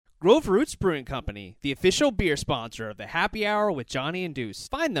Grove Roots Brewing Company, the official beer sponsor of the Happy Hour with Johnny and Deuce.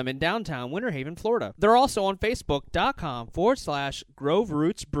 Find them in downtown Winter Haven, Florida. They're also on Facebook.com/Grove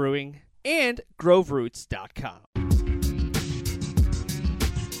Roots Brewing and GroveRoots.com.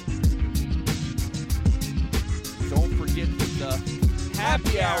 Don't forget the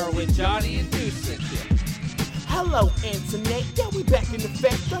Happy Hour with Johnny and Deuce, Cynthia. Hello, Internet. Yeah, we back in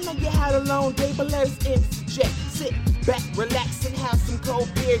effect. I know you had a long day, but let us interject. Sit back, relax, and have some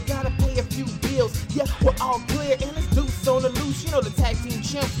cold beer. Gotta pay a few bills. Yeah, we're all clear, and it's Deuce on the loose. You know the tag team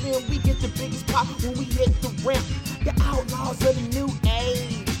champs, man. We get the biggest pop when we hit the ramp. The outlaws of the new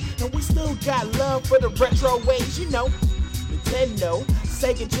age, and we still got love for the retro ways. You know, Nintendo,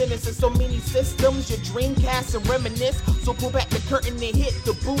 Sega Genesis, so many systems, your Dreamcast and reminisce. So pull back the curtain and hit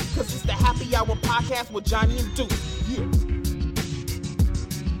the booth, cause it's the Happy Hour podcast with Johnny and Deuce. Yeah.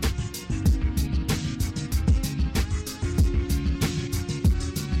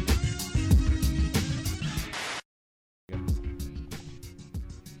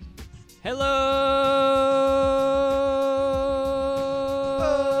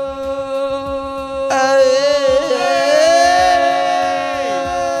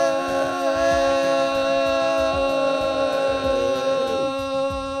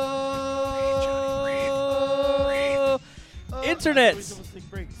 Internets.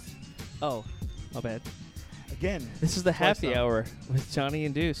 Oh, my bad. Again, This is the twice Happy now. Hour with Johnny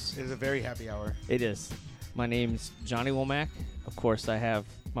and Deuce. It is a very happy hour. It is. My name's Johnny Womack. Of course, I have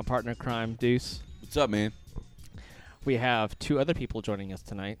my partner in crime, Deuce. What's up, man? We have two other people joining us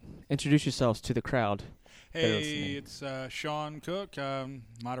tonight. Introduce yourselves to the crowd. They're listening. Hey, it's Sean Cook,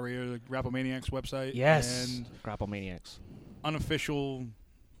 moderator of the Grapplemaniacs website. Yes. And Grapple Maniacs. unofficial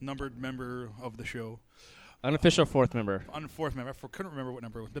numbered member of the show. Unofficial fourth member. Fourth member. I couldn't remember what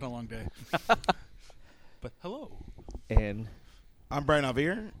number. It's been a long day. But hello. And I'm Brian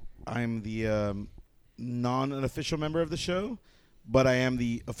Alvear. I'm the non-official member of the show, but I am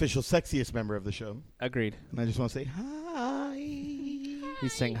the official sexiest member of the show. agreed. And I just want to say hi.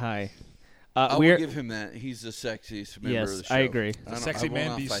 He's saying hi. I we're will give him that. He's the sexiest member of the Yes, show. I agree. Sexy I will man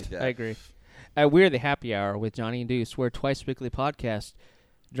not beast. fight that. I agree. We're the Happy Hour with Johnny and Deuce. We're a twice-weekly podcast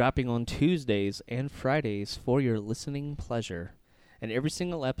dropping on Tuesdays and Fridays for your listening pleasure. And every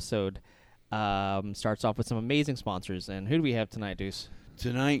single episode starts off with some amazing sponsors. And who do we have tonight, Deuce?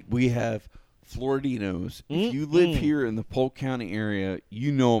 Tonight we have Floridinos. If you live here in the Polk County area,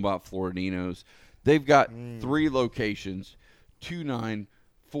 you know about Floridinos. They've got 3 locations: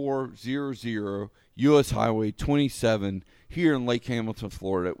 29400 U.S. Highway 27 here in Lake Hamilton,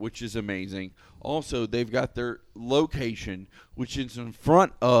 Florida, which is amazing. Also, they've got their location, which is in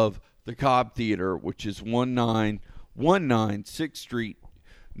front of the Cobb Theater, which is 1919 6th Street,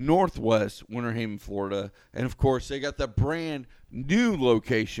 Northwest Winter Haven, Florida. And, of course, they got the brand new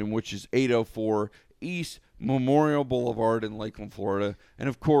location, which is 804 East Memorial Boulevard in Lakeland, Florida. And,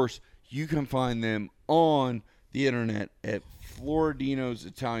 of course, you can find them on the internet at Floridino's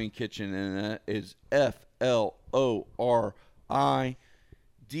Italian Kitchen, and that is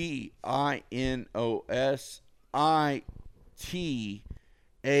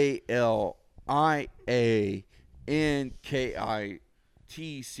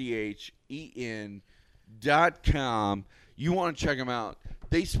You want to check them out.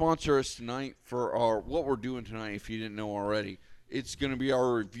 They sponsor us tonight for our what we're doing tonight, if you didn't know already. It's going to be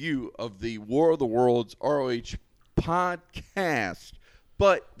our review of the War of the Worlds ROH podcast.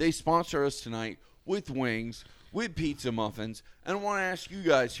 But they sponsor us tonight with wings, with pizza muffins. And I want to ask you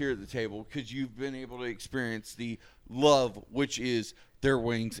guys here at the table, because you've been able to experience the love, which is their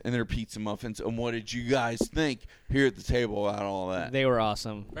wings and their pizza muffins. And what did you guys think here at the table about all that? They were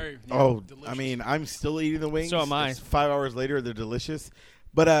awesome. Very delicious. I mean, I'm still eating the wings. So am I. It's 5 hours later. They're delicious.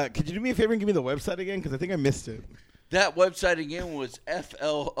 But could you do me a favor and give me the website again? Because I think I missed it. That website again was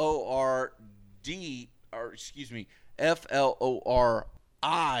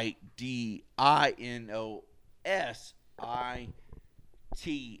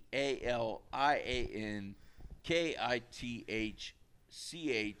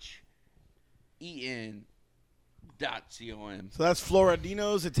So that's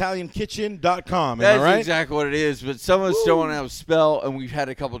FloridinosItalianKitchen.com. Am That's I right? exactly what it is, but some of us don't want to have a spell, and we've had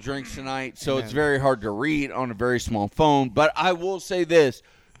a couple drinks tonight, so it's very hard to read on a very small phone. But I will say this,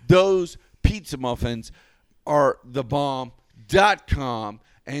 those pizza muffins are the bomb.com,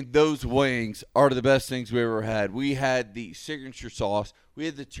 and those wings are the best things we ever had. We had the signature sauce, we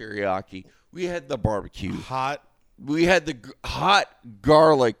had the teriyaki, we had the barbecue. Hot. We had the hot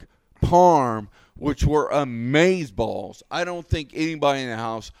garlic parm, which were amazeballs. I don't think anybody in the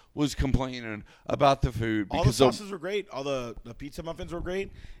house was complaining about the food. All the sauces were great. All the pizza muffins were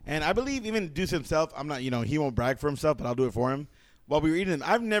great. And I believe even Deuce himself, I'm not, he won't brag for himself, but I'll do it for him. While we were eating them,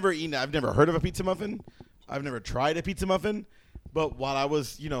 I've never heard of a pizza muffin. I've never tried a pizza muffin. But while I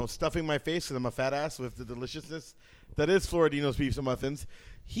was, stuffing my face, because I'm a fat ass with the deliciousness that is Floridino's pizza muffins,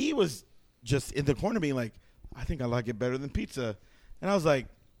 he was just in the corner being like, I think I like it better than pizza. And I was like,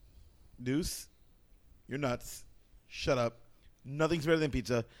 Deuce, you're nuts. Shut up. Nothing's better than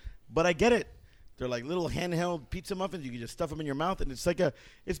pizza. But I get it. They're like little handheld pizza muffins. You can just stuff them in your mouth, and it's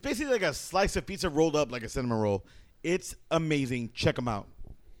basically like a slice of pizza rolled up like a cinnamon roll. It's amazing. Check them out.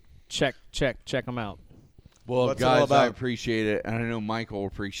 Check them out. Well, What's it all guys, about? I appreciate it, and I know Michael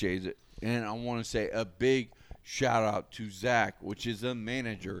appreciates it. And I want to say a big shout-out to Zach, which is a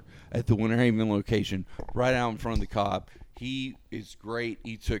manager at the Winter Haven location right out in front of the Cobb. He is great.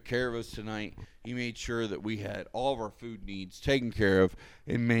 He took care of us tonight. He made sure that we had all of our food needs taken care of.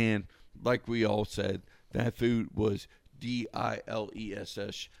 And, man, like we all said, that food was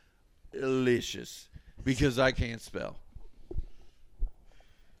delicious, delicious, because I can't spell.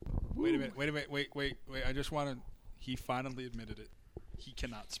 Wait a minute. Wait. I just want to. He finally admitted it. He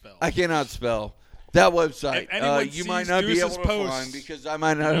cannot spell. I cannot spell. That website, If anyone you might sees not be able Deuce's to posts, find because I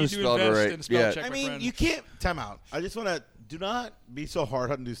might not you have need to spelled it invest right. in spell Yeah. check. I my mean, friend. you can't time out. I just want to do not be so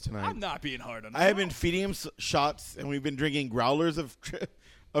hard on Deuce tonight. I'm not being hard on him. I have been feeding him shots, and we've been drinking growlers of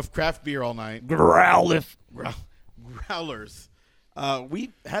craft beer all night. Growlers. Growlers.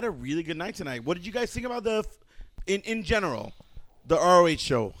 We had a really good night tonight. What did you guys think about in general, the ROH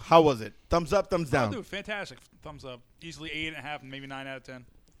show? How was it? Thumbs up, thumbs down. Oh, dude, fantastic. Thumbs up. Easily 8.5, maybe 9 out of 10.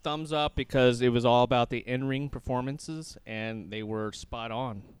 Thumbs up because it was all about the in-ring performances, and they were spot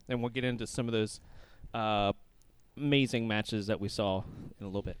on. And we'll get into some of those amazing matches that we saw in a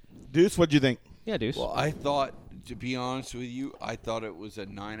little bit. Deuce, what'd you think? Yeah, Deuce. Well, I thought, to be honest with you, I thought it was a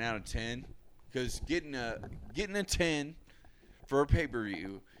 9 out of 10 because getting a 10 for a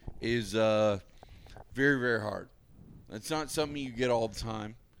pay-per-view is very, very hard. It's not something you get all the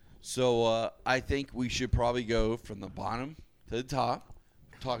time. So I think we should probably go from the bottom to the top,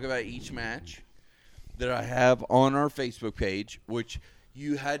 talk about each match that I have on our Facebook page, which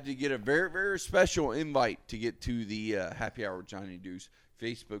you had to get a very, very special invite to get to the Happy Hour with Johnny Deuce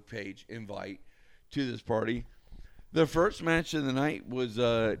Facebook page invite to this party. The first match of the night was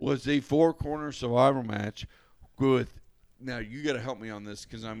a four-corner survival match with, now you got to help me on this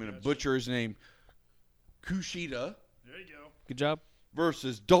because I'm going to butcher his name, Kushida. There you go. Good job.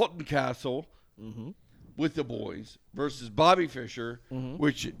 Versus Dalton Castle with the boys versus Bobby Fischer,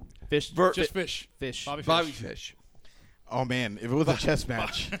 which Fish. Just Fish. Fish. Bobby Fish. Oh, man, if it was a chess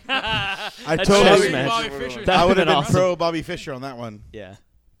match, I chess totally match. Bobby Fischer. That I would have been awesome. pro Bobby Fischer on that one. Yeah.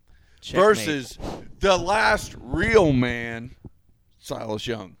 versus the last real man, Silas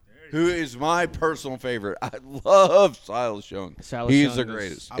Young, who is my personal favorite. I love Silas Young. Silas He's Young the is-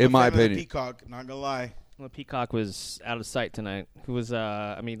 greatest, I'm in a my fan of the opinion. Peacock, not gonna lie. Well, Peacock was out of sight tonight. Who was,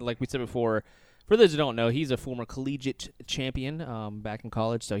 like we said before, for those who don't know, he's a former collegiate champion back in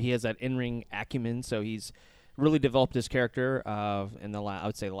college. So he has that in-ring acumen. So he's really developed his character in I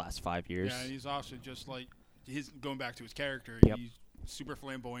would say the last 5 years. Yeah, he's also just like going back to his character. Yep. He's super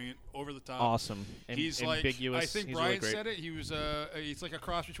flamboyant, over the top. Awesome. He's ambiguous. like, I think he's Brian really great. said it. He was he's like a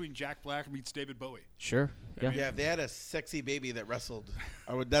cross between Jack Black meets David Bowie. Sure. Yeah. Yeah, if they had a sexy baby that wrestled,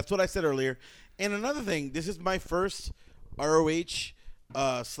 that's what I said earlier. And another thing, this is my first ROH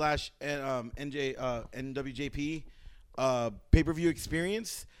slash NWJP pay-per-view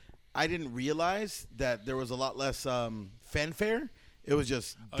experience. I didn't realize that there was a lot less fanfare. It was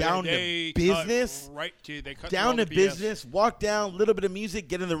just down to business. They cut Down through to all the BS. business. Walk down, little bit of music,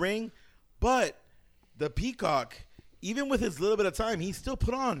 get in the ring. But the Peacock, even with his little bit of time, he still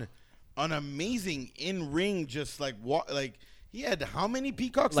put on an amazing in-ring. Just like he had how many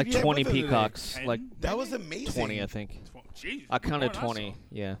peacocks? Like did he have 20 with him today? peacocks. And Like That was amazing. 20, I think. Jeez, I counted more than 20.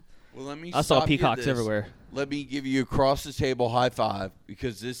 Yeah. Well, let me I saw stop you at peacocks this. everywhere. Let me give you across the table high five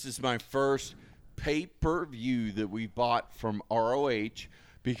because this is my first pay-per-view that we bought from ROH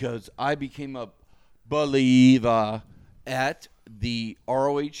because I became a believer at the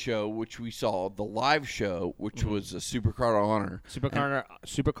ROH show, which we saw, the live show, which was a Supercard of Honor.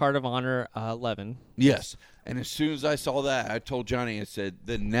 Supercard of Honor 11. Yes. And as soon as I saw that, I told Johnny, I said,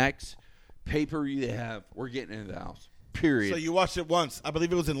 the next pay-per-view they have, we're getting into the house. Period. So you watched it once. I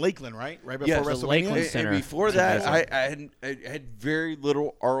believe it was in Lakeland, right? Right before Yes, the WrestleMania. Lakeland And Center. before that, I had very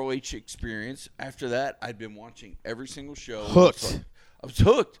little ROH experience. After that, I'd been watching every single show. Hooked. I was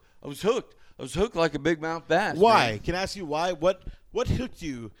hooked. I was hooked like a big mouth bass. Why? man. Can I ask you why? What What hooked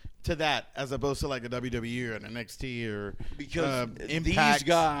you to that as opposed to like a WWE or an NXT or Because Impact? these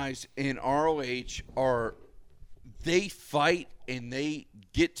guys in ROH they fight and they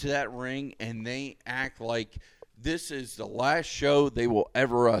get to that ring and they act like this is the last show they will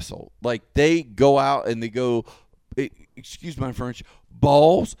ever wrestle. Like they go out and they go, excuse my French,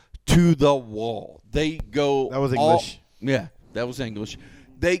 balls to the wall. They go. That was English. Yeah, that was English.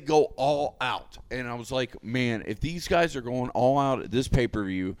 They go all out. And I was like, man, if these guys are going all out at this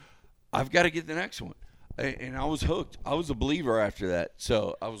pay-per-view, I've got to get the next one. And I was hooked. I was a believer after that.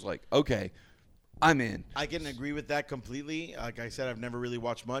 So I was like, okay, I'm in. I can agree with that completely. Like I said, I've never really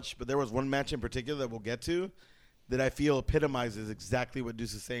watched much, but there was one match in particular that we'll get to that I feel epitomizes exactly what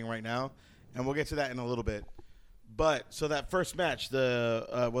Deuce is saying right now, and we'll get to that in a little bit. But so that first match,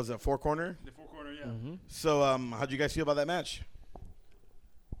 the was it four corner? The four corner, yeah. Mm-hmm. So how'd you guys feel about that match?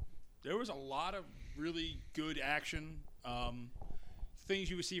 There was a lot of really good action. Things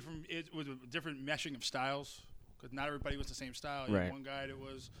you would see from it was a different meshing of styles because not everybody was the same style. You had Right. one guy that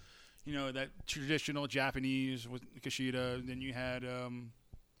was, that traditional Japanese with Kushida. Then you had,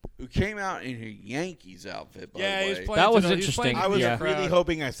 Who came out in a Yankees outfit, by yeah, the he was way. playing. That to was the- he interesting. playing I to was the Yeah. really crowd.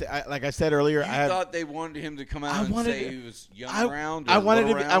 hoping. Like I said earlier, You I had, thought they wanted him to come out I and wanted say it- he was young I- round? I or wanted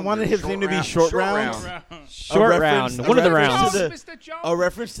little to be- I round, wanted or his name to be Short Round. Short round. One of the rounds. A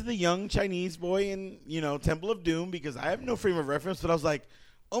reference to the young Chinese boy in Temple of Doom, because I have no frame of reference, but I was like,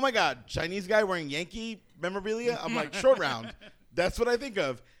 oh my God, Chinese guy wearing Yankee memorabilia. I'm like, Short Round. That's what I think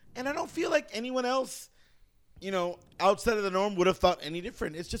of, and I don't feel like anyone else, outside of the norm would have thought any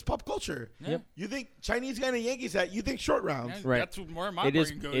different. It's just pop culture. Yep. You think Chinese guy in a Yankees hat, you think Short Round. Yeah, Right. That's where my It is.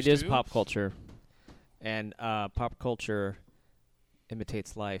 brain goes It is to. pop culture, and pop culture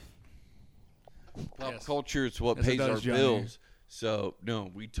imitates life. Pop Yes. culture is what Yes, it pays our does, Johnny. bills. So, no,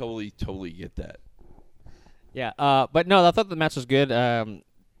 we totally get that. Yeah, but no, I thought the match was good.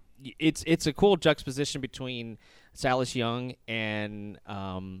 It's a cool juxtaposition between Silas Young and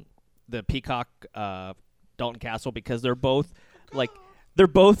the Peacock Dalton Castle, because they're both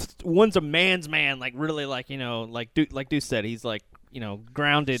one's a man's man, like really like like Deuce said, he's like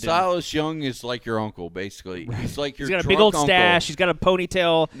grounded. Silas Young is like your uncle, basically. He's like your He's got a big drunk old stash. uncle. He's got a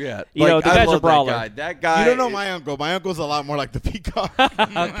ponytail. Yeah, You know, the I guy's a love brawler. That guy. You don't know my uncle. My uncle's a lot more like the Peacock.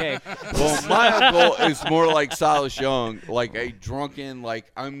 Okay. Well, my uncle is more like Silas Young, like a drunken,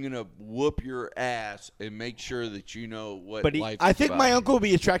 like I'm gonna whoop your ass and make sure that you know what But life. I is think about. my uncle would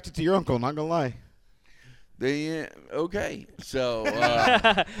be attracted to your uncle. Not gonna lie. Okay, so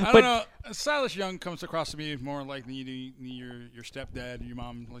I don't know. Silas Young comes across to me more like your stepdad, your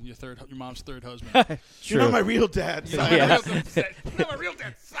mom's third husband. You're not my real dad. son. Yeah. Not my real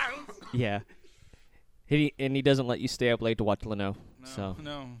dad, Silas. Yeah. He doesn't let you stay up late to watch Leno. No, So.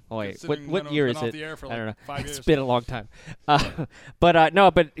 no. Oh wait, Considering what Leno's year been is off it? the air for I like don't know. 5 It's years. been a long time. But no,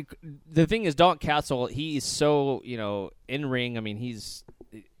 but the thing is, Dalton Castle, he's so in ring. I mean, he's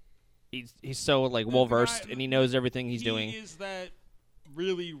so like well versed, and he knows everything he's doing. He is that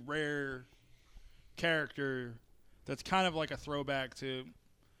really rare character that's kind of like a throwback to.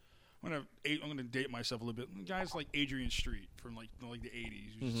 I'm gonna date myself a little bit. Guys like Adrian Street from like the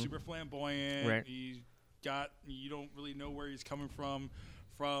 80s. He's super flamboyant. Right. You don't really know where he's coming from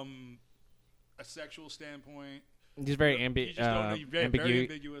a sexual standpoint. He's very You just don't know. He's very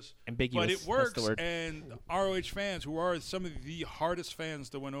ambiguous. ambiguous. But it That's works, the word. and ROH fans, who are some of the hardest fans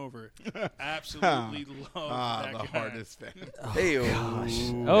to win over, absolutely love that the guy. hardest fan. hey,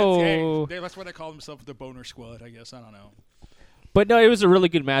 Oh, That's why they call themselves the Boner Squad, I guess. I don't know. but no, it was a really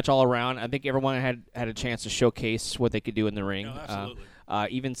good match all around. I think everyone had a chance to showcase what they could do in the ring. No, absolutely.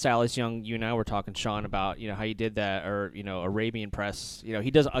 Even Silas Young, you and I were talking, Sean, about how you did that, or Arabian press.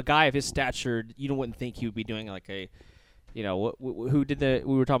 He does a guy of his stature. You wouldn't think he would be doing like a, who did the?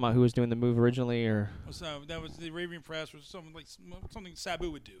 We were talking about who was doing the move originally, or So that was the Arabian Press, was something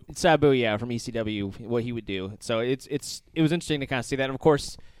Sabu would do. Sabu, yeah, from ECW, what he would do. So it was interesting to kind of see that. And of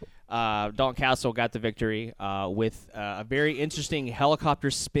course, Dalton Castle got the victory with a very interesting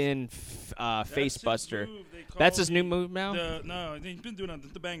helicopter spin face buster. That's his new move now. No, he's been doing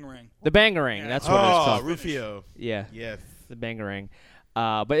the Bangarang. The Bangarang. Yeah. That's what it's Oh, called. Rufio. Yeah, Yes. the Bangarang.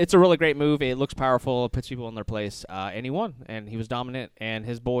 But it's a really great move. It looks powerful. It puts people in their place. And he won. And he was dominant. And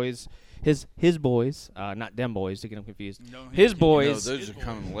his boys, his boys, not them boys to get them confused. No, His he- no, boys. those are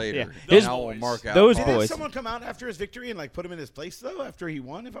coming later. Yeah. Those Now we'll boys. mark out. Those Didn't boys. someone come out after his victory and like put him in his place though? After he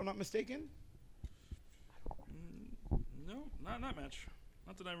won, if I'm not mistaken. No, not match.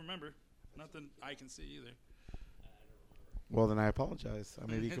 Not that I remember. Not that I can see either. Well, then I apologize.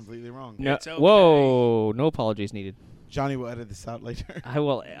 I may be completely wrong. No, It's okay. whoa, no apologies needed. Johnny will edit this out later.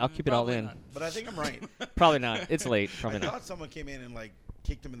 I'll keep it all Probably in. not. But I think I'm right. Probably not. It's late. I Probably not. thought someone came in and like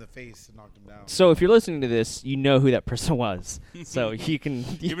kicked him in the face and knocked him down. So if you're listening to this, you know who that person was. So you can.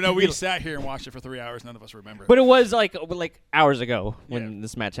 Even though we sat here and watched it for 3 hours, none of us remember. But it was like hours ago when Yeah.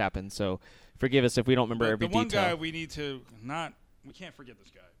 this match happened. So forgive us if we don't remember But every the one detail. guy we need to not. We can't forget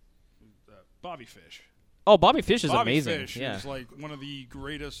this guy. Bobby Fish. Oh, Bobby Fish is Bobby amazing. Fish Yeah. is like one of the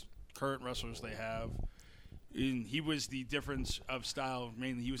greatest current wrestlers they have. And he was the difference of style.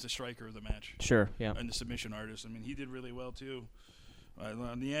 Mainly, he was the striker of the match Sure. Yeah. and the submission artist. I mean, he did really well too.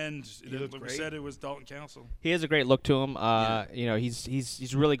 In the end, looked like we great. said, it was Dalton Council. He has a great look to him. You know,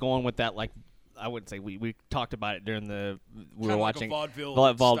 he's really going with that. Like, I wouldn't say we talked about it during the we were Kinda watching like a vaudeville,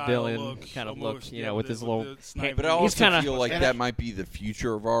 vaudevillain look, kind of almost, look. You know, with his little. sniper. But I He's also kinda- feel like And that might be the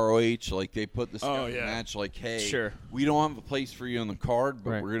future of ROH. Like they put this guy in yeah. the match. Like, hey, Sure. we don't have a place for you on the card,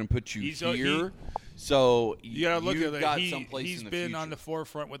 but Right. we're going to put you He's- here. So You gotta look you've at got it. someplace He's in the been future. on the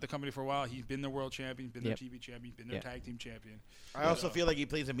forefront with the company for a while. He's been the world champion, been Yep. their TV champion, been their Yep. tag team champion. I also feel like he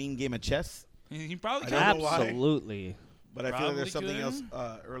plays a mean game of chess, He probably I could. don't know why. Absolutely. but I feel like there's Probably something could.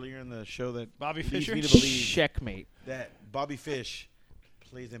 else earlier in the show that Bobby leads Fisher? me to believe Checkmate. that Bobby Fish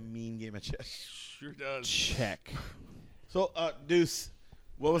plays a mean game of chess. Sure does. Check. So, Deuce,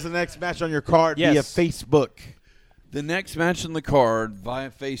 what was the next match on your card Yes. via Facebook? The next match on the card via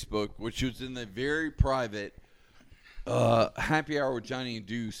Facebook, which was in the very private Happy Hour with Johnny and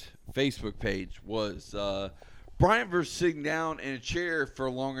Deuce Facebook page, was Brian versus sitting down in a chair for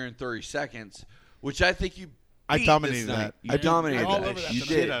longer than 30 seconds, which I think you I beat dominated this night. that. You I dominated all that. over that You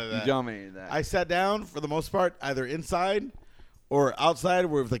tonight. did. Shit out of You that. dominated that. I sat down for the most part either inside or outside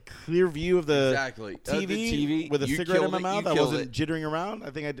with a clear view of the Exactly. TV, The TV, with a you cigarette in killed my it, mouth. you I killed wasn't it. jittering around. I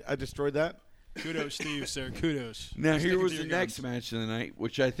think I destroyed that. Kudos to you, sir. Kudos. Now, here Sticking was to the your next guns. match of the night,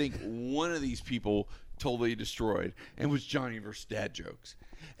 which I think one of these people totally destroyed, and was Johnny versus Dad Jokes.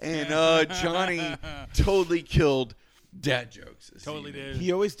 And Johnny totally killed Dad Jokes. this Totally evening. did.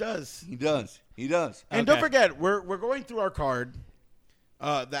 He always does. He does. He does. And Okay. don't forget, we're going through our card,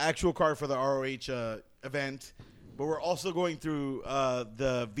 the actual card for the ROH event, but we're also going through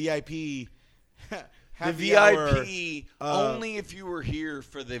the VIP. The happy hour, VIP, only if you were here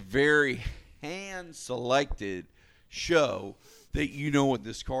for the very hand-selected show that you know what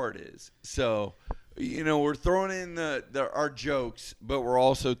this card is. So, you know, we're throwing in our jokes, but we're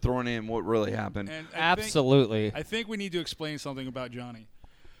also throwing in what really happened. And Absolutely. I think we need to explain something about Johnny.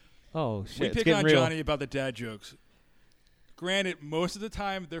 Oh shit! We It's pick getting on real. Johnny about the dad jokes. Granted, most of the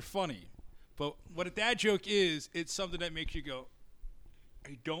time they're funny, but what a dad joke is, it's something that makes you go,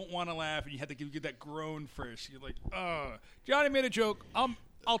 I don't want to laugh, and you have to give that groan first. You're like, Johnny made a joke.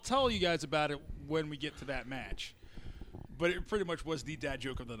 I'll tell you guys about it when we get to that match. But it pretty much was the dad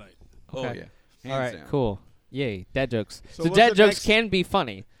joke of the night. Oh, Okay. yeah. All Hands right, down. cool. Yay, dad jokes. So So, what's dad the jokes next- can be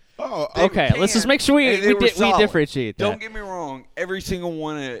funny. Oh, Okay, let's just make sure we And they were solid. differentiate that. Don't get me wrong. Every single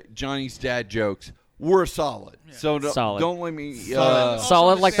one of Johnny's dad jokes were solid. So Solid. don't let me.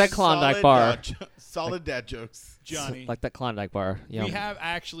 Solid like that understand Klondike bar. Solid dad jokes. Johnny, Like that Klondike bar. Yum. we have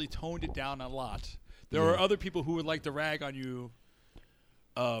actually toned it down a lot. There are other people who would like to rag on you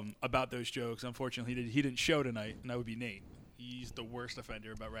about those jokes. Unfortunately, he didn't show tonight, and that would be Nate. He's the worst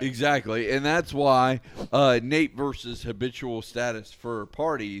offender about ragging. Exactly, and that's why Nate versus habitual status for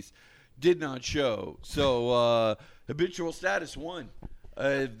parties did not show. So habitual status won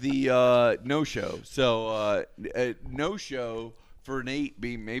the no show. So no show for Nate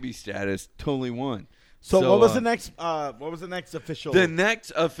being maybe status totally won. So what was the next? What was the next official? The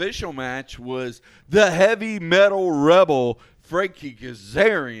next official match was the heavy metal rebel Frankie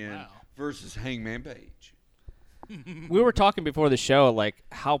Kazarian Wow. versus Hangman Page. We were talking before the show, like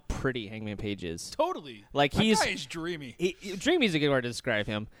how pretty Hangman Page is. Totally. Like, that he's- guy is dreamy. Dreamy's a good word to describe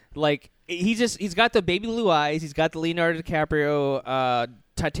him. Like he's got the baby blue eyes, he's got the Leonardo DiCaprio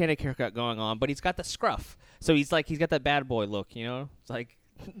Titanic haircut going on, but he's got the scruff. So he's got that bad boy look, you know? It's like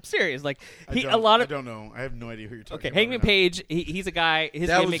I'm serious. Like I he don't- a lot I of don't know. I have no idea who you're talking okay. about. Hangman right now. Page, he's a guy. His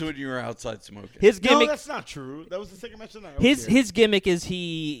That gimmick, was when you were outside smoking. his No, gimmick, that's not true. That was the second match of the night. his Okay. his gimmick is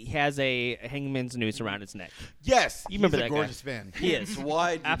he has a hangman's noose around his neck. yes, You remember he's that a guy. gorgeous man. He is. That's why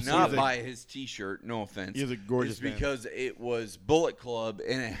I did Absolutely. not buy his T-shirt. No offense. He's a gorgeous It's man. because it was Bullet Club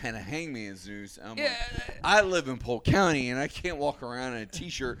and it had a Hangman's noose. I'm like, I live in Polk County and I can't walk around in a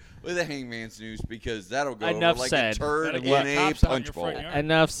T-shirt with a Hangman's noose because that'll go Enough over like said. a turd That'll in get a cops out in punch your bowl. front yard.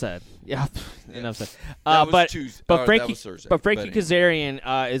 Enough said. Yeah, enough said. That was But Tuesday. but That Frankie was Thursday. but Frankie But anyway. Kazarian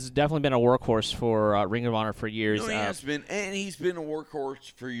has definitely been a workhorse for Ring of Honor for years. He has been, and he's been a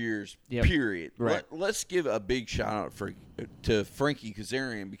workhorse for years. Yep. Period. Right. Let's give a big shout out to Frankie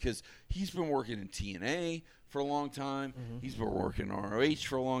Kazarian because he's been working in TNA for a long time. Mm-hmm. He's been working in ROH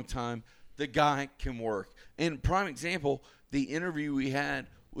for a long time. The guy can work. And prime example, the interview we had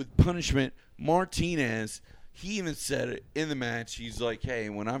with Punishment Martinez. He even said it in the match. He's like, "Hey,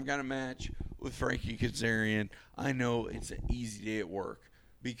 when I've got a match with Frankie Kazarian, I know it's an easy day at work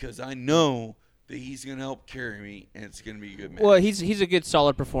because I know that he's going to help carry me, and it's going to be a good match." Well, he's a good,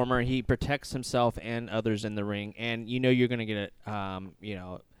 solid performer. He protects himself and others in the ring, and you're going to get it.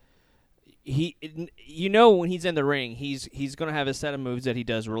 When he's in the ring, he's going to have a set of moves that he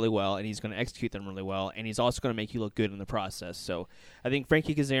does really well, and he's going to execute them really well, and he's also going to make you look good in the process. So, I think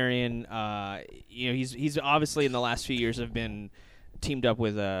Frankie Kazarian, he's obviously in the last few years have been teamed up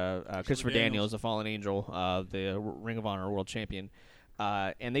with Christopher Daniels, the Fallen Angel, the Ring of Honor World Champion,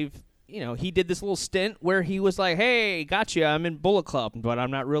 and they've. He did this little stint where he was like, "Hey, gotcha, I'm in Bullet Club, but I'm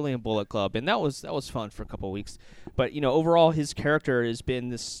not really in Bullet Club," and that was fun for a couple of weeks. But overall, his character has been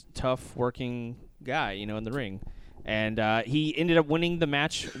this tough working guy, in the ring, and he ended up winning the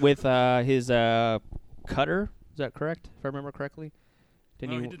match with his cutter. Is that correct? If I remember correctly.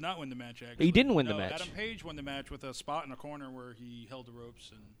 No, he did not win the match, actually. He didn't win the No, match. Adam Page won the match with a spot in the corner where he held the ropes,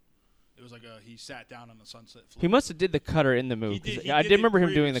 and it was like he sat down on the sunset floor. He must have did the cutter in the move. He did- 'cause he I did did it remember him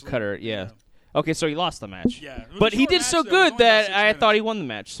doing the previously, cutter. Yeah. yeah. Okay, so he lost the match. Yeah. It was But a he short did match, so though. It was good only about that 6 I minutes. thought he won the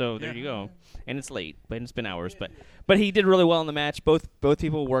match. So there you go. And it's late, but it's been hours. But he did really well in the match. Both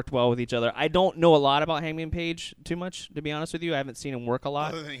people worked well with each other. I don't know a lot about Hangman Page too much, to be honest with you. I haven't seen him work a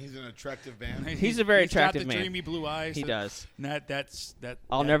lot. Other than he's an attractive man. He's a very attractive got man. the dreamy blue eyes. He does. That's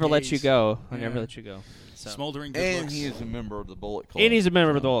I'll that never let you gaze. go. I'll Yeah. never let you go. So. Smoldering good And looks. he is a member of the Bullet Club. And he's a member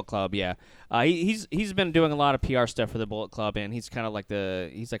of the Bullet Club, yeah. He's been doing a lot of PR stuff for the Bullet Club, and he's kind of like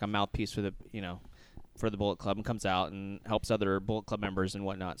he's like a mouthpiece for the for the Bullet Club, and comes out and helps other Bullet Club members and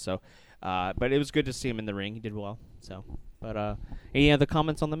whatnot. So, but it was good to see him in the ring. He did well. So, but any other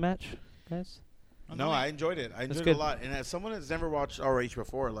comments on the match, guys? No, I enjoyed it. I enjoyed it good. a lot. And as someone that's never watched ROH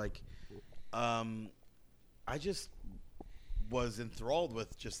before, I just was enthralled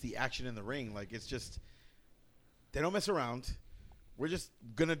with just the action in the ring. Like, it's just, they don't mess around. We're just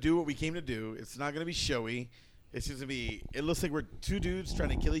going to do what we came to do. It's not going to be showy. It's just going to be, it looks like we're two dudes trying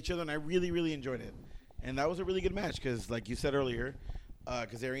to kill each other, and I really, really enjoyed it. And that was a really good match because, like you said earlier,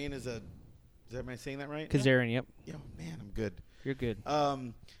 Kazarian am I saying that right? Kazarian, yep. Yeah, man, I'm good. You're good.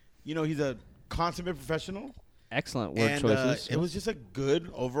 He's a consummate professional. Excellent word And choices. it was just a good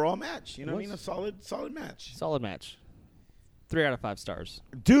overall match. You know what I It mean? A solid match. Solid match. 3 out of 5 stars.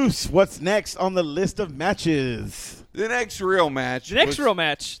 Deuce, what's next on the list of matches? The next real match. The next real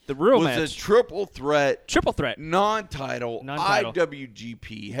match, the real was match, a triple threat, triple threat. non-title, Non-title.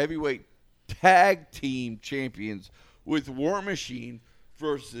 IWGP heavyweight tag team champions with War Machine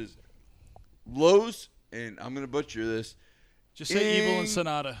versus Los, and I'm going to butcher this. Just say Evil and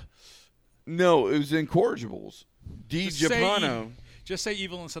Sonata. No, it was Incorrigibles. Just say Japano. Just say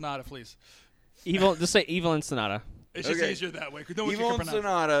Evil and Sonata, please. Just say Evil and Sonata. It's just Okay. easier that way. 'Cause no one Evil can and pronounce it.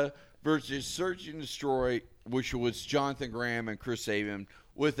 Sonata versus Search and Destroy, which was Jonathan Graham and Chris Sabin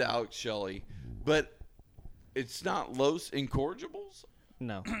with Alex Shelley. But it's not Los Incorrigibles?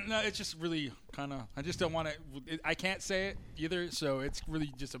 No. No, it's just really kind of. I just don't want to. I can't say it either, so it's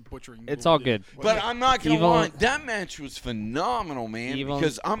really just a butchering. It's all good. But I'm not going to Evil- lie. That match was phenomenal, man, Evil-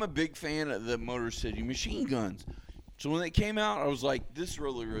 because I'm a big fan of the Motor City Machine Guns. So when they came out, I was like, this is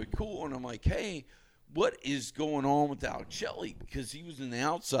really, really cool. And I'm like, hey, what is going on with Alex Shelley? Because he was in the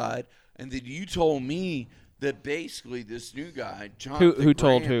outside. And then you told me that basically this new guy, Jonathan Who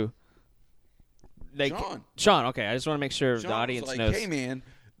told Graham, who? Sean. Sean, okay. I just want to make sure Sean the was audience like, knows. hey, man,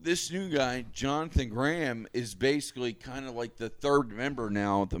 this new guy, Jonathan Graham, is basically kind of like the third member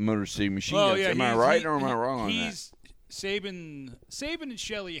now at the Motor City Machine Well, Guns. yeah, Am I right or am I wrong on that? Saban and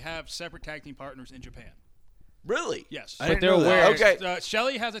Shelley have separate tag team partners in Japan. Really? Yes. I But didn't they're know that. aware- Okay.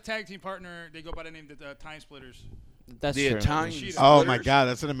 Shelley has a tag team partner. They go by the name of Time Splitters. That's the true. Italian Cheetah. Oh, my Splitters. God.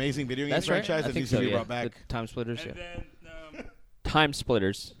 That's an amazing video game That's right. franchise I that think needs so, to be yeah. brought back. The Time Splitters, And yeah. then Time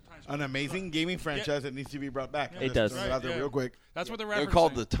Splitters. An amazing gaming franchise that needs to be brought back. It Just does. throwing it out there Right, yeah. real quick. that's what they're referencing. They're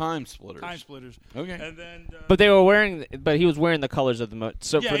called the Time Splitters. Time Splitters. Okay. And then. But they were wearing. But he was wearing the colors of the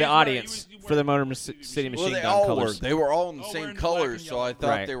so Yeah, for he the was wearing- audience he was for the wearing Motor City City Machine Well, Machine they Gun all colors. were. They were all in the All same wearing black and colors, so I yellow. thought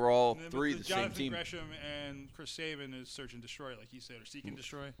Right. they were all And then three with the same Jonathan team. Gresham and Chris Sabin is Search and Destroy, like he said, or Seek and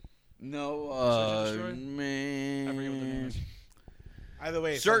Destroy. No, Search and Destroy? I forget what the name man. is. Either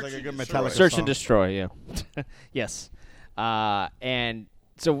way, it Search sounds like a and good Destroy. Metallica Search song. and Destroy, yeah. Yes. And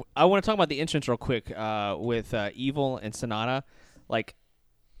So I want to talk about the entrance real quick with Evil and Sonata. Like,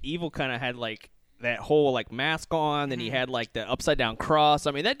 Evil kind of had like that whole like mask on, then he had like the upside down cross.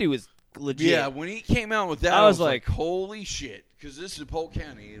 I mean, that dude was legit. Yeah, when he came out with that, I was like, holy shit, because this is Polk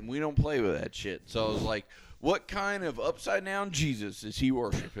County, and we don't play with that shit. So I was like, what kind of upside down Jesus is he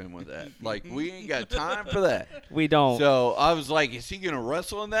worshiping with that? Like, we ain't got time for that. We don't. So I was like, is he going to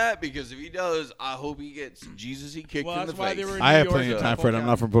wrestle in that? Because if he does, I hope he gets Jesus he kicked in the face. I have plenty of time for it. I'm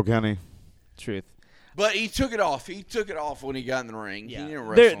not from Polk County. Truth. But he took it off. He took it off when he got in the ring. Yeah. He didn't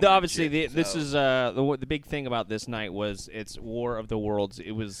wrestle. Obviously, shit, this so. is the big thing about this night was it's War of the Worlds.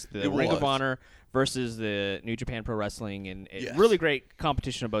 It was the Ring of Honor versus the New Japan Pro Wrestling, and really great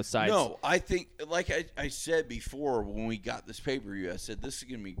competition on both sides. No, I think, like I said before when we got this pay-per-view, I said this is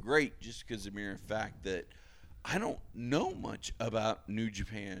going to be great just because of the mere fact that I don't know much about New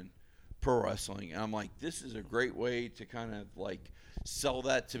Japan Pro Wrestling. And I'm like, this is a great way to kind of like sell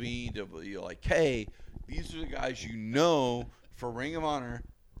that to me, to be like, hey, these are the guys you know for Ring of Honor,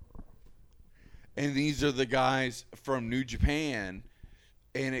 and these are the guys from New Japan.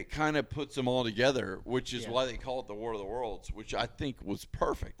 And it kind of puts them all together, which is why they call it the War of the Worlds, which I think was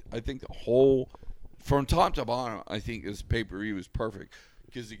perfect. I think the whole, from top to bottom, I think this pay-per-view was perfect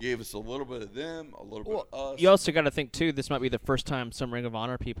because it gave us a little bit of them, a little bit of us. You also got to think, too, this might be the first time some Ring of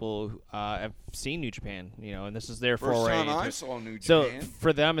Honor people have seen New Japan, and this is their first foray. Time I saw New Japan. So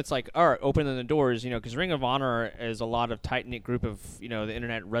for them, it's like, all right, opening the doors, because Ring of Honor is a lot of tight-knit group of, the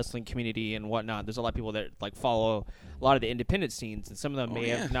internet wrestling community and whatnot. There's a lot of people that, like, follow a lot of the independent scenes, and some of them may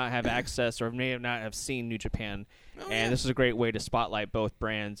have not have access or may have not have seen New Japan. This is a great way to spotlight both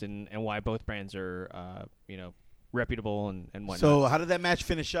brands and why both brands are, reputable and whatnot. So how did that match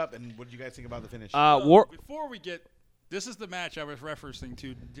finish up, and what did you guys think about the finish? Before we get, this is the match I was referencing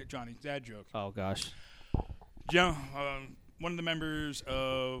to Johnny's dad joke. Oh gosh. One of the members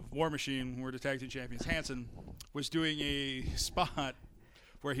of War Machine, who were the tag team champions, Hanson, was doing a spot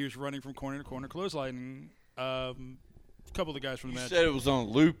where he was running from corner to corner, clotheslining a couple of the guys from the match. You said it was on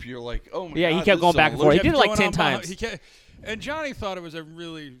loop. You're like, oh my god. Yeah, he kept going back and forth. He did it like 10 times. And Johnny thought it was a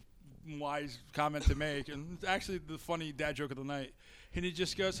really wise comment to make, and it's actually the funny dad joke of the night. And he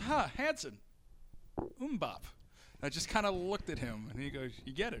just goes, Hanson, bop. I just kind of looked at him, and he goes,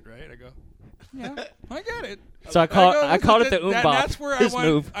 you get it, right? I go, yeah, I get it. So I called it the bop. That's where I went.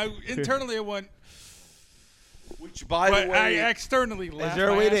 Move. Internally, I went. Which, by the way, I externally laughed. Is there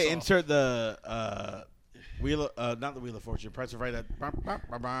a way my ass to off. insert the wheel? Not the Wheel of Fortune. Price of Right. That.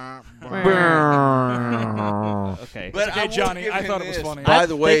 Okay. But okay, Johnny, I thought it was funny. By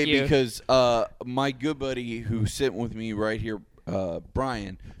the way, Thank you. because my good buddy who's sitting with me right here,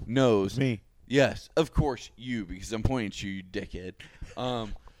 Brian, knows Me. Yes, of course you, because I'm pointing at you, you dickhead.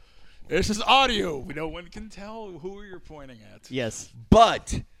 This is audio. No one can tell who you're pointing at. Yes.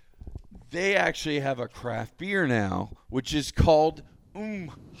 But they actually have a craft beer now, which is called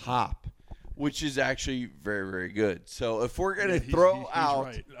Hop, which is actually very, very good. So if we're gonna throw he's out,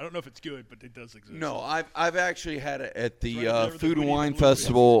 right. I don't know if it's good, but it does exist. no, I've actually had it at the Right there with Food the and Winnie Wine the Pooh.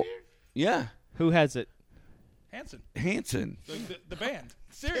 Festival. Yeah, Who has it? Hanson, Hanson, the band.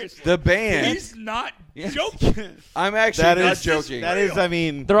 Seriously, the band. he's not Yes. joking. I'm actually That not is joking. That is. I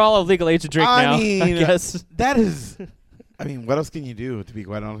mean. They're all of legal age to drink now, I guess. That is. I mean, what else can you do? To be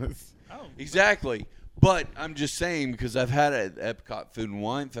quite honest. Oh, Exactly. But I'm just saying, because I've had it at Epcot Food and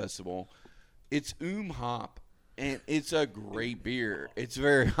Wine Festival, it's Hop, and it's a great beer. It's a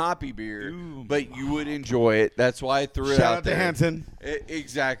very hoppy beer, but you would enjoy it. That's why I threw it Shout out out there. to Hanson.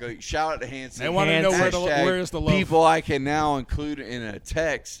 Exactly. Shout out to Hanson. They want to know Hashtag where is the love. people I can now include in a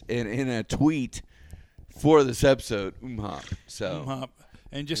text and in a tweet for this episode. Hop. So. Hop.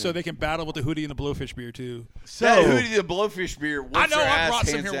 And just so they can battle with the Hootie and the Blowfish beer too. That Hootie the Blowfish beer. I whoops know their I ass brought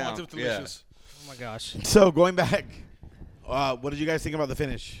some hands here down. once. It's delicious. Oh my gosh. So going back, what did you guys think about the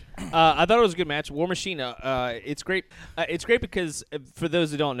finish? I thought it was a good match. War Machine, it's great. It's great because for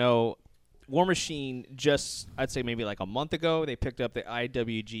those who don't know, War Machine just, I'd say maybe like a month ago, they picked up the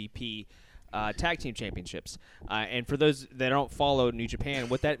IWGP Tag Team Championships. And for those that don't follow New Japan,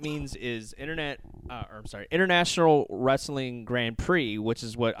 what that means is International Wrestling Grand Prix, which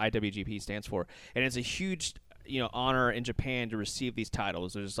is what IWGP stands for. And it's a huge honor in Japan to receive these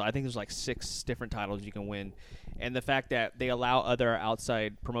titles. I think there's like 6 different titles you can win, and the fact that they allow other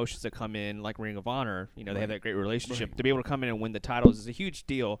outside promotions to come in, like Ring of Honor, they have that great relationship to be able to come in and win the titles is a huge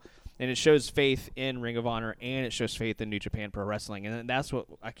deal, and it shows faith in Ring of Honor and it shows faith in New Japan Pro Wrestling, and that's what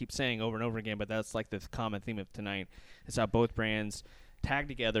I keep saying over and over again. But that's like the common theme of tonight. It's how both brands tag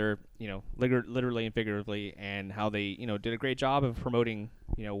together, literally and figuratively, and how they, did a great job of promoting,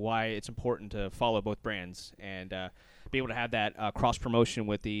 why it's important to follow both brands. And be able to have that cross promotion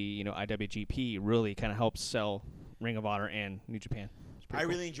with the IWGP really kind of helps sell Ring of Honor and New Japan. I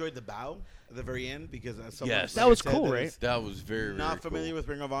really enjoyed the bow at the very end because Yes. That was cool, right? That was very, not very familiar cool. with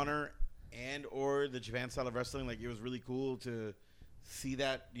Ring of Honor and or the Japan style of wrestling. Like, it was really cool to see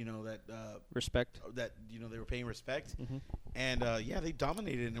that Respect. that they were paying respect, Mhm. and they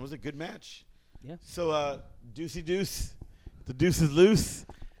dominated, and it was a good match. Yeah. So Deucey Deuce, the deuce is loose.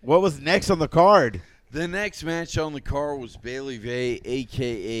 What was next on the card? The next match on the card was Bailey Vey,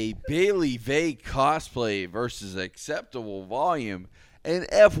 a.k.a. Bailey Vey Cosplay versus Acceptable Volume and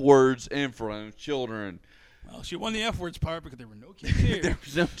F words in front of children. Well, she won the F words part because there were no kids here. There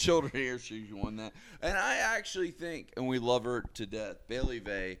was no children here. She won that. And I actually think, and we love her to death, Bailey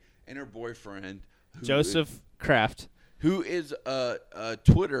Vey and her boyfriend. Joseph Kraft. Who is a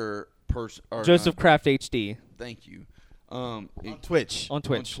Twitter person. Joseph Kraft HD. Thank you. On Twitch. On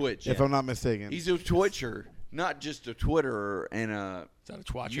Twitch. On Twitch. If I'm not mistaken. He's a Twitcher, not just a Twitterer and a Is that a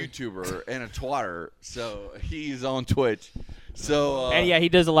twatcher? YouTuber and a twatter. So he's on Twitch. So And he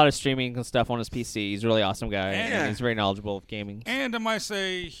does a lot of streaming and stuff on his PC. He's a really awesome guy. And- And he's very knowledgeable of gaming. And I might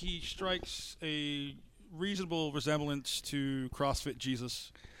say he strikes a reasonable resemblance to CrossFit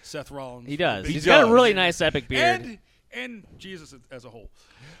Jesus, Seth Rollins. He does. Big He's guy. got a really nice epic beard. And Jesus as a whole.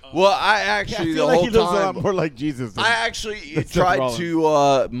 well, I Yeah, I actually feel the like whole he looks a lot time more like Jesus. Than I actually Seth tried Rollins.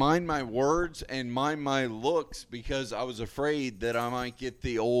 to mind my words and mind my looks because I was afraid that I might get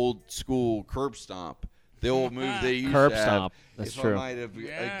the old school curb stomp, the old move they used Curb to have. stomp. That's if true. I might have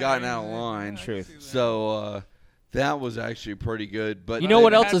Yeah, gotten out of yeah, line. I can Truth. see that. So that was actually pretty good. But You know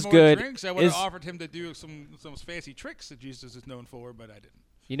what If I else had is more good Drinks, I would have is- offered him to do some fancy tricks that Jesus is known for, but I didn't.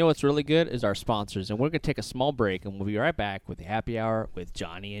 You know what's really good is our sponsors. And we're going to take a small break, and we'll be right back with the Happy Hour with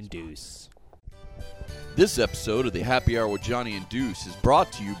Johnny and Deuce. This episode of the Happy Hour with Johnny and Deuce is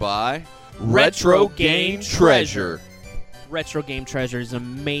brought to you by Retro Game Treasure. Retro Game Treasure is an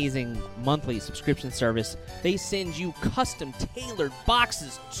amazing monthly subscription service. They send you custom tailored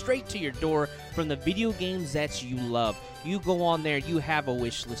boxes straight to your door from the video games that you love. You go on there, you have a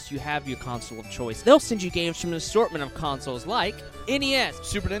wish list, you have your console of choice. They'll send you games from an assortment of consoles like NES,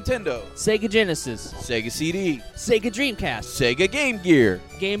 Super Nintendo, Sega Genesis, Sega CD, Sega Dreamcast, Sega Game Gear,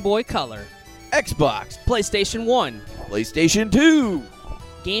 Game Boy Color, Xbox, PlayStation 1, PlayStation 2.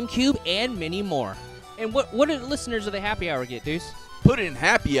 GameCube, and many more. And what do the listeners of the Happy Hour get, Deuce? Put in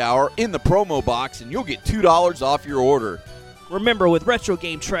Happy Hour in the promo box and you'll get $2 off your order. Remember, with Retro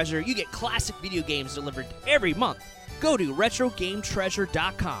Game Treasure, you get classic video games delivered every month. Go to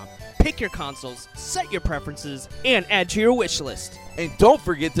RetroGameTreasure.com, pick your consoles, set your preferences, and add to your wish list. And don't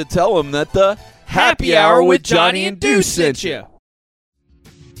forget to tell them that the Happy Hour with Johnny and Deuce sent you.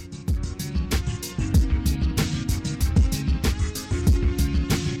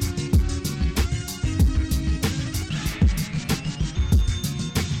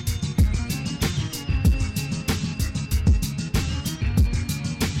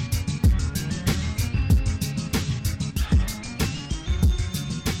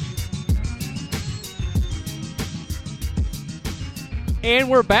 And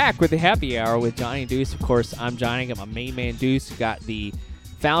we're back with the Happy Hour with Johnny and Deuce. Of course, I'm Johnny. I got my main man, Deuce. Got the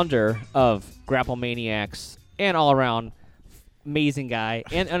founder of Grapple Maniacs and all-around amazing guy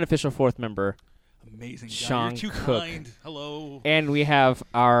and unofficial fourth member. Amazing guy. Sean You're too Cook. kind. Hello. And we have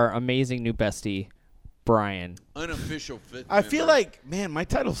our amazing new bestie, Brian. Unofficial fifth I feel member. like, man, my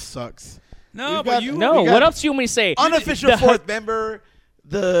title sucks. No, We've but got- you. No, we got what else do you want me to say? Unofficial The- fourth member,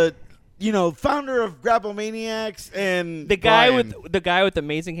 the founder of Grapple Maniacs, and The guy Brian. with the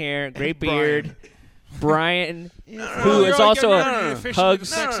amazing hair, great beard, Brian, Well, who you're is all also getting a rid of the officially hugs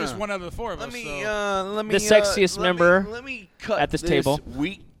the sexiest one out of the four of Let us. me, so. let me, The sexiest let member me, let me cut at this table.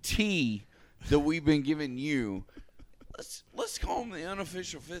 weak tea that we've been giving you. Let's call him the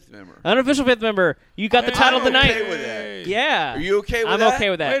unofficial fifth member. unofficial fifth member. You got the title of the I'm night. okay with that. Yeah. Are you okay with I'm that? okay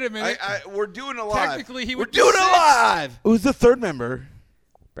with that. Wait a minute. We're doing it live. Technically, he We're would be doing it sixth. live. Who's the third member?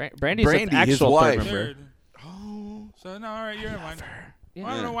 Brandy's Brandy, the his actual wife. third member. Third. So no, all right, you're in line. Yeah.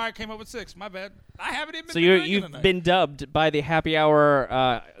 Well, I don't know why I came up with six. My bad. I haven't even. So been you're, drinking you've tonight. been dubbed by the Happy Hour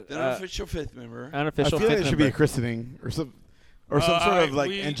The unofficial fifth member. unofficial I feel like fifth it should be a member. christening or some sort alright, of like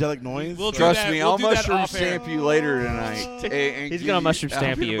we- angelic noise. we'll do Trust that- me, we'll I'll do that mushroom off air. stamp you later tonight. And He's give gonna you- mushroom I'm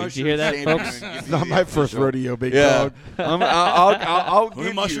stamp gonna you. Did mushroom you hear that, stamp you folks? and give It's you not the my first official- rodeo, big Yeah, dog. I'll We'll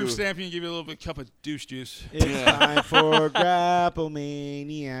give mushroom you. stamp you and give you a little bit cup of douche juice. It's time for Grapple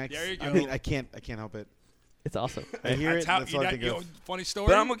Maniacs. There you I go. mean, I can't help it. It's awesome. I hear it. how- That's all I think of. funny story.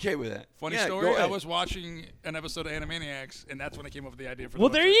 But I'm okay with that. Funny Yeah, story. go I ahead. was watching an episode of Animaniacs, and that's when I came up with the idea for. Well,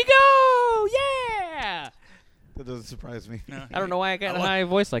 the there website. you go. Yeah. That doesn't surprise me. No. I don't know why I got a high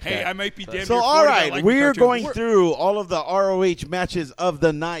voice like Hey, that. I might be damn So, near 40, all but I right, like we're the going cartoons. through all of the ROH matches of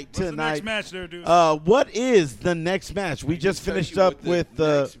the night What's the tonight. next match there, dude? What is the next match? We just Tell finished you up what with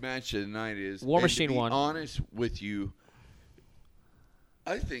the next match of the night is. War And Machine to be won. honest with you,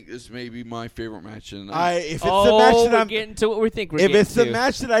 I think this may be my favorite match of the night. If it's the match that we're I'm, getting to what we think we're if getting it's the to.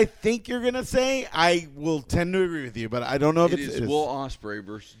 match that I think you're gonna say, I will tend to agree with you, but I don't know if It it's. is Will Ospreay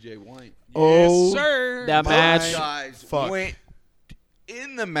versus Jay White. Oh, yes, sir. That my match. Guys fuck. went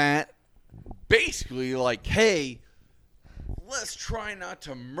in the mat, basically like, hey, let's try not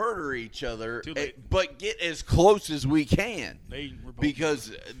to murder each other, Too late. but get as close as we can. They were both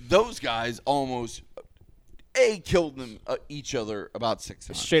Because those guys almost killed them each other about 6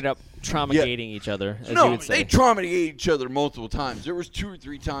 times. Straight up trauma-gating each other, as you No, would say. they traumatized each other multiple times. There was 2 or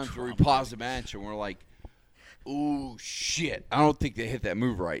 3 times where we paused the match and we're like, "Ooh, shit! I don't think they hit that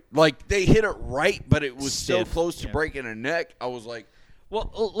move right. Like they hit it right, but it was so Stiff, close to yeah. breaking a neck. I was like,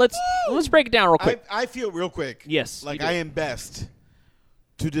 Well, let's break it down real quick. I feel real quick. Yes, like you do. I am best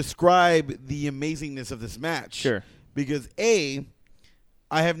to describe the amazingness of this match. Sure. Because I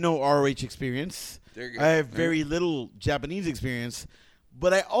have no ROH experience. There you go. I have very little Japanese experience,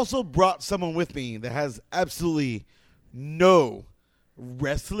 but I also brought someone with me that has absolutely no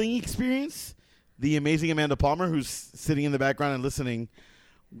wrestling experience. The amazing Amanda Palmer, who's sitting in the background and listening.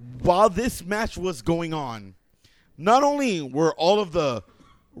 While this match was going on, not only were all of the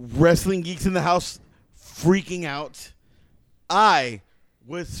wrestling geeks in the house freaking out, I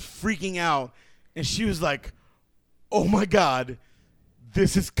was freaking out, and she was like, "Oh my God,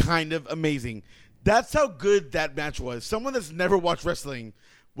 this is kind of amazing." That's how good that match was. Someone that's never watched wrestling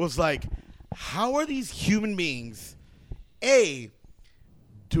was like, how are these human beings,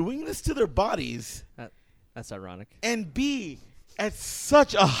 doing this to their bodies, That's ironic. and B, at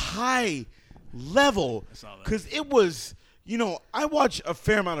such a high level? saw that. Because it was, I watch a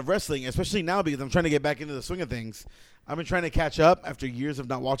fair amount of wrestling, especially now because I'm trying to get back into the swing of things. I've been trying to catch up after years of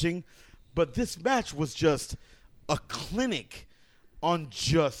not watching. But this match was just a clinic on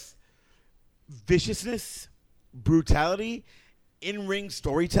just viciousness, brutality, in-ring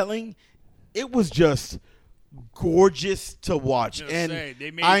storytelling. It was just gorgeous to watch. Just And say,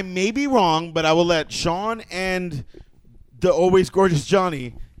 they made- I may be wrong, but I will let Sean and the always gorgeous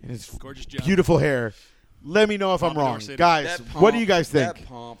Johnny and his Gorgeous Johnny. beautiful hair let me know if I'm Pompadour wrong. City. Guys, that what do you guys think? That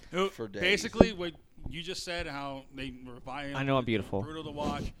pomp No, for days. basically, what you just said, how they were violent. I know I'm beautiful. Brutal to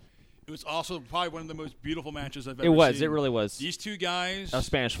watch. It was also probably one of the most beautiful matches I've ever It was. seen. It really was. These two guys. A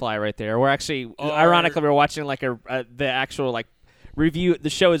Spanish Fly right there. We're actually, Are- ironically, we're watching like the actual like review. The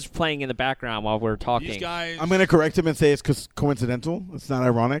show is playing in the background while we're talking. These guys. I'm going to correct him and say it's coincidental. It's not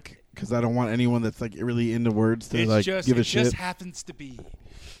ironic because I don't want anyone that's like really into words to It's just, give a it shit. just happens to be.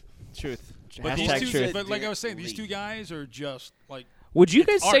 Truth. But these Hashtag two, truth. but like I was saying, these two guys are just like Would you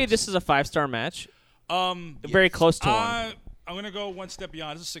guys it's say art. this is a 5-star match? Very yes. close to one. I'm gonna go one step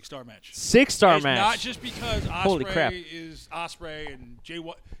beyond. It's a 6-star match. 6-star It's match. not just because Holy crap. Ospreay is Ospreay and Jay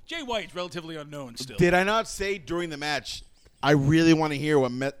White. Jay White's relatively unknown still. Did I not say during the match? I really want to hear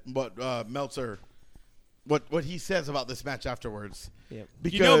what Meltzer, what he says about this match afterwards. Yep.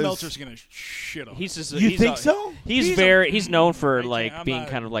 Because You know Meltzer's gonna shit on. He's just. You he's think so? He's known for I can't- like I'm being not-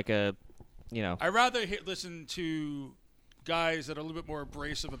 kind of like a, I rather listen to guys that are a little bit more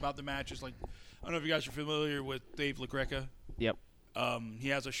abrasive about the matches. Like I don't know if you guys are familiar with Dave LaGreca. Yep. He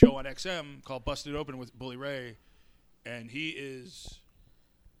has a show on XM called Busted Open with Bully Ray, and he is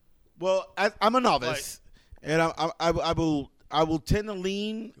Well, I'm a novice, and I will tend to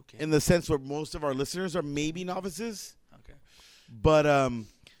lean in the sense where most of our listeners are maybe novices. okay. But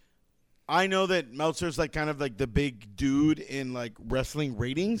I know that Meltzer's like kind of like the big dude in like wrestling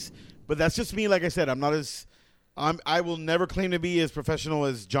ratings, but that's just me. Like I said, I will never claim to be as professional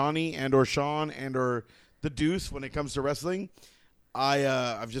as Johnny and or Sean and or the Deuce when it comes to wrestling.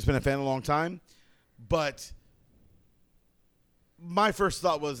 I've just been a fan a long time, but my first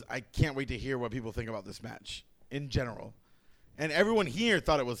thought was I can't wait to hear what people think about this match in general, and everyone here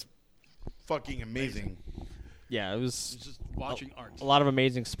thought it was fucking amazing. Yeah, it was It's just watching art. a lot of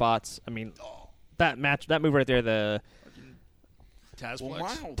amazing spots. I mean, that move right there, the Tazplex. Well,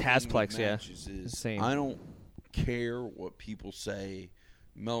 my whole Tazplex, thing with yeah. matches is Same. I don't care what people say,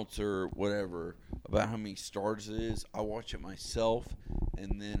 Meltzer, whatever, about how many stars it is. I watch it myself,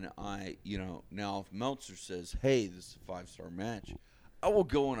 and then now if Meltzer says, hey, this is a 5-star match, I will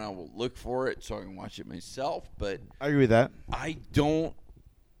go and I will look for it so I can watch it myself, but I agree with that.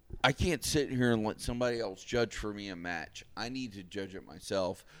 I can't sit here and let somebody else judge for me a match. I need to judge it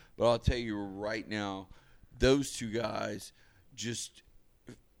myself. But I'll tell you right now, those two guys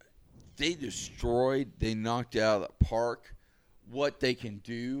they destroyed, they knocked out of the park what they can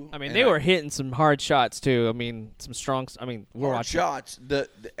do. I mean, And they were hitting some hard shots too. I mean, some strong. I mean, we're hard watching. shots. The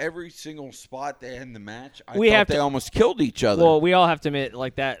every single spot they had in the match, I We thought have they to- almost killed each other. Well, we all have to admit,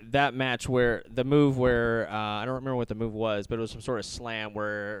 like that match where the move where I don't remember what the move was, but it was some sort of slam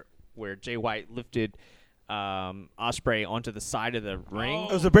where Jay White lifted Ospreay onto the side of the ring.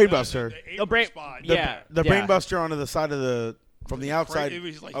 It was a brainbuster. The Oh, brain- spot. yeah. The brainbuster onto the side of the from the outside It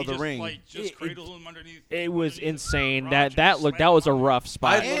was like of he the just, ring. Like, just It- cradled him underneath. It was underneath insane. the That garage look and that was a slammed him. rough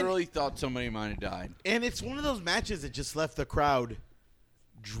spot. I literally thought somebody might have died. And it's one of those matches that just left the crowd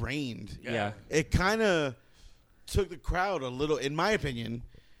drained. Yeah. It kind of took the crowd a little, in my opinion,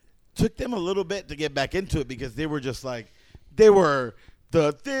 took them a little bit to get back into it because they were just like, they were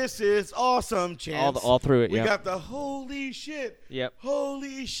the "this is awesome" chants. all through it. We Yep. got the "holy shit." Yep.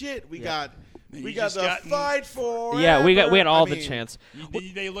 Holy shit. We Yep. got You we got just the got- "fight for." Yeah, we had all the chants.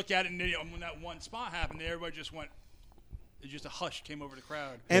 They look at it, and when that one spot happened, everybody just went. It just a hush came over the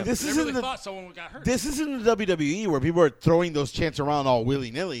crowd. And this they isn't really the- thought someone got hurt. This isn't the WWE where people are throwing those chants around all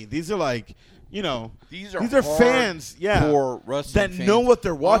willy nilly. These are like, you know, These are hard fans, yeah, core wrestling that fans. know what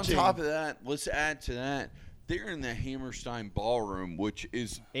they're watching. On top of that, let's add to that, they're in the Hammerstein Ballroom, which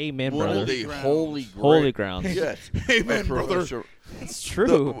is Amen, one brother. of the Grounds. holy Holy grounds. Yes, Amen, of brother. professional- It's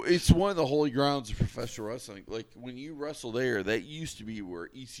true. It's one of the holy grounds of professional wrestling. Like when you wrestle there, that used to be where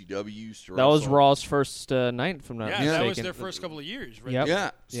ECW used to That wrestle. was Raw's first night, if I'm not yeah, mistaken. that was their first couple of years. Right? Yep.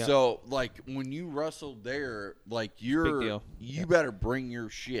 Yeah. Yep. So like when you wrestled there, like Big deal. you better bring your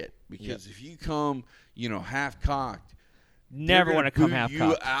shit because if you come, half cocked, Never want to come half you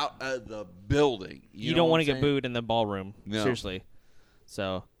cocked. out of the building. You know don't what want I'm to get saying? booed in the ballroom. No. Seriously.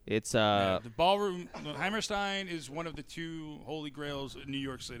 So it's Yeah, the ballroom, the Hammerstein is one of the two holy grails in New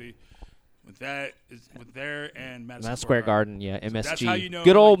York City. With that, with there and Madison Square Garden. Yeah, MSG. That's how you know.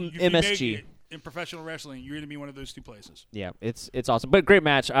 Good old like, if you make MSG. it in professional wrestling, you're going to be one of those two places. Yeah, it's awesome, but great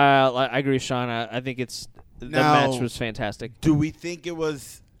match. I agree with Sean. I think the Now- match was fantastic. Do we think it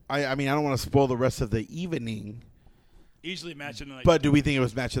was? I mean, I don't want to spoil the rest of the evening, Easily match of the night. but do we think it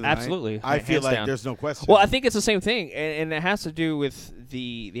was match of the Absolutely. night? I feel Hands like down. there's no question. Well, I think it's the same thing, and it has to do with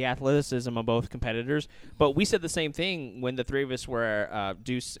the athleticism of both competitors. But we said the same thing when the three of us were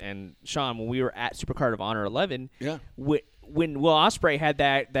Deuce and Sean when we were at Supercard of Honor 11. Yeah. When Will Ospreay had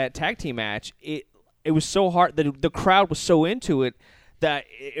that tag team match, it was so hard that the crowd was so into it that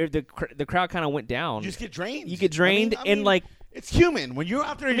the crowd kind of went down. you just get drained. You get drained, I mean, and like it's human when you're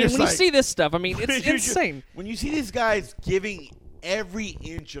out there. I And mean, you're when you just see this stuff, I mean, like- it's you're just- insane. when you see these guys giving every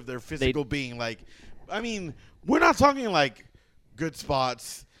inch of their physical being, like, I mean, we're not talking like good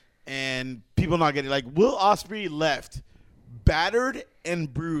spots and people not getting like Will Ospreay left battered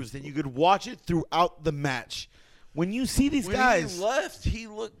and bruised, and you could watch it throughout the match. When you see these When guys, he left, he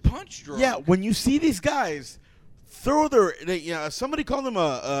looked punch drunk. yeah, when you see these guys throw somebody called them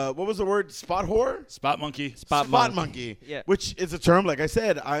a what was the word? Spot whore? Spot monkey. Spot monkey. Yeah. Which is a term, like I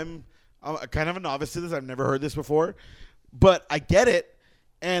said, I'm kind of a novice to this. I've never heard this before, but I get it.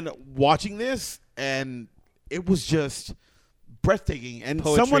 And watching this, and it was just breathtaking. And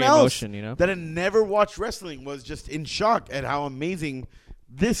Poetry someone in else motion, you know? that had never watched wrestling was just in shock at how amazing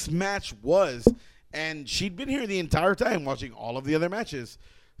this match was. And she'd been here the entire time watching all of the other matches.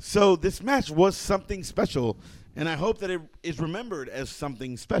 So this match was something special, and I hope that it is remembered as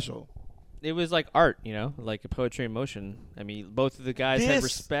something special. It was like art, like a poetry in motion. I mean, both of the guys had This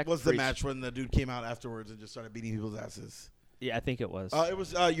respect. was for the each- match when the dude came out afterwards and just started beating people's asses. Yeah, I think it was. It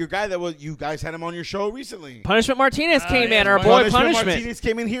was your guy you guys had him on your show recently. Punishment Martinez came yeah, in. Our boy Punishment Punishment. Martinez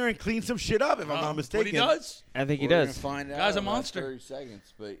came in here and cleaned some shit up, if I'm not mistaken. What he does? I think he We're does. gonna find out Guy's a in about monster. 30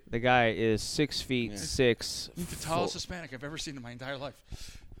 seconds, but The guy is 6 feet Yeah. 6. He's the tallest Hispanic I've ever seen in my entire life.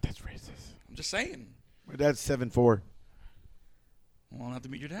 That's racist. I'm just saying. My dad's 7'4". Well, I'll have to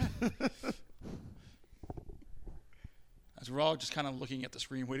meet your dad. As we're all just kind of looking at the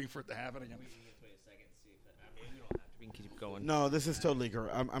screen, waiting for it to happen again. We can keep going. No, this is totally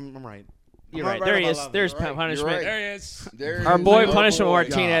correct. I'm right. You're I'm right. not There he about is. love. There's You're right. Punishment. You're There he is. there Our is boy our Punishment boy.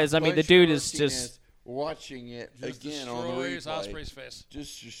 Martinez. I mean, the dude is Punishment just. Martinez, watching it Just again on the destroys replay. Ospreay's face.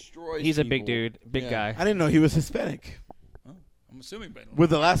 Just destroys. He's a big people. dude. Big Yeah. guy. I didn't know he was Hispanic I'm assuming, but with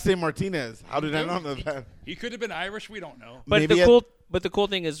the last name Martinez. How did I not know that? he could have been Irish. We don't know. But Maybe the cool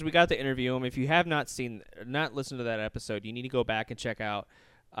thing is we got to interview him. If you have not listened to that episode, you need to go back and check out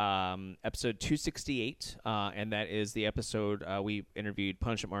episode 268, and that is the episode we interviewed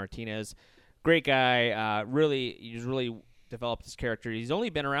Punishment Martinez. Great guy. He's really developed his character. He's only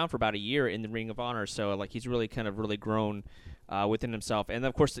been around for about a year in the Ring of Honor, so like he's really kind of really grown within himself. And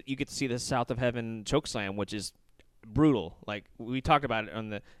of course, you get to see the South of Heaven chokeslam, which is brutal. Like we talked about it on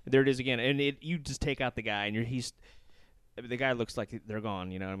the. There it is again, and you just take out the guy, and the guy looks like they're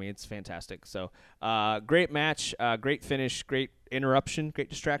gone. You know what I mean? It's fantastic. So, great match, great finish, great interruption, great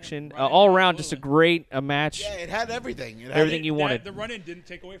distraction. All around, just a great match. Yeah, it had everything. It had Everything you wanted. The run-in didn't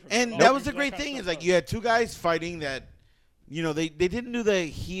take away from it. And that was the great thing is like you had two guys fighting that, they didn't do the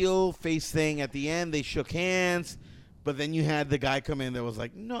heel face thing at the end. They shook hands, but then you had the guy come in that was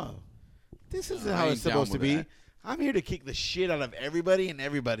like, no, this isn't how I it's ain't supposed to down with be. that. I'm here to kick the shit out of everybody and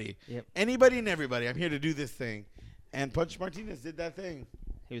everybody. Yep. Anybody and everybody. I'm here to do this thing. And Punch Martinez did that thing.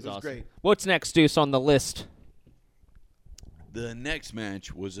 He was It was awesome. great. What's next, Deuce, on the list? The next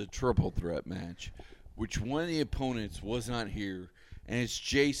match was a triple threat match, which one of the opponents was not here, and it's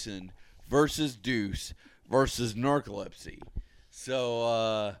Jason versus Deuce versus Narcolepsy.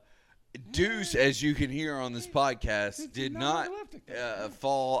 So, Deuce, as you can hear on this podcast, did not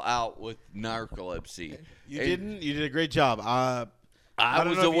fall out with narcolepsy. You didn't. You did a great job. I don't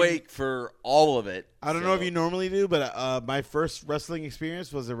was know if you- awake for all of it. I don't know if you normally do, but my first wrestling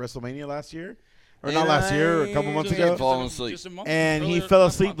experience was at WrestleMania last year. Or And not last year, a couple I months just ago. fallen asleep. Just a month And he earlier fell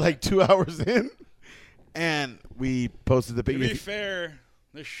last asleep month. like 2 hours in. And we posted the To be picture. fair,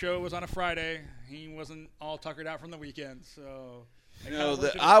 this show was on a Friday. He wasn't all tuckered out from the weekend, so.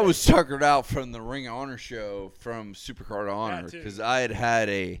 I was tuckered out from the Ring of Honor show from Supercard of Honor too. because I had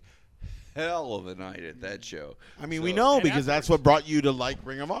a hell of a night at that show. I mean, So- we know And because that's what brought you to like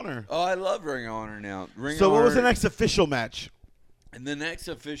Ring of Honor. Oh, I love Ring of Honor now. So what was the next official match? And the next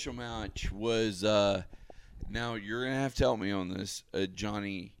official match was now you're gonna have to help me on this,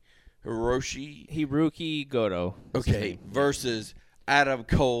 Johnny Hiroshi. Hiroki Goto. is his Okay, name. versus Adam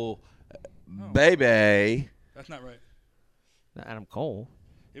Cole, baby. That's not right. Adam Cole.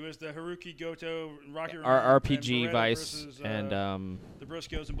 It was the Haruki Goto, Rocky Ramone, Our and RPG Beretta Vice versus, and the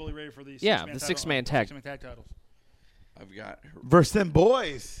Briscoes and Bully Ray for the yeah, six-man the title- six-man tag. six-man tag titles. I've got Versus them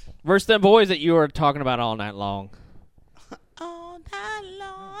boys. versus them boys that you were talking about all night long.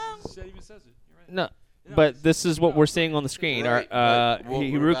 It even says it. You're right. No, but this is what we're seeing on the screen. Right, Our but what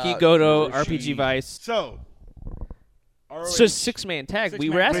Hiroki about Goto, Hiroshi? RPG Vice. So, It's just six-man tag. We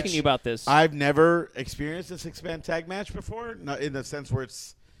were Six-man asking match. you about this. I've never experienced a six-man tag match before. Not in the sense where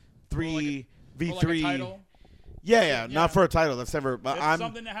it's Or like 3v3. a title. Yeah, Yeah. not for a title. That's never. But It's I'm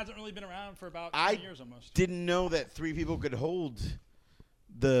something that hasn't really been around for about I 20 years almost. didn't know that three people could hold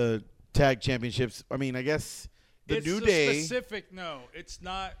the tag championships. I mean, I guess the It's New a Day. specific. No, it's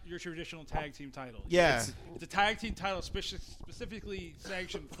not your traditional tag team title. Yeah. It's a tag team title specifically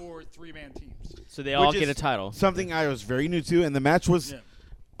sanctioned for three-man teams. so they all which get a is title. Something I was very new to, and the match was Yeah.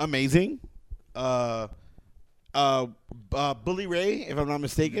 amazing. Bully Ray, if I'm not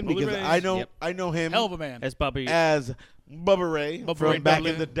mistaken, Bully because Ray's- Yep. I know him Hell of a man. As Bubby. as Bubba Ray Bubba from Ray back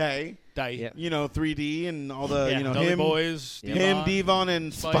Dudley. in the day. Dice. Yeah. 3D and all the Yeah, Dudley him, Boys. him, Devon,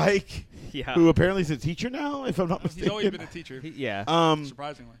 and Spike, yeah. who apparently is a teacher now, if I'm not He's mistaken. always been a teacher, Yeah.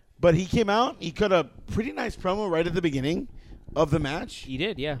 surprisingly. But he came out. He cut a pretty nice promo right at the beginning of the match, He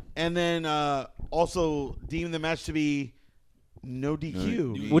did. Yeah. and then also deemed the match to be no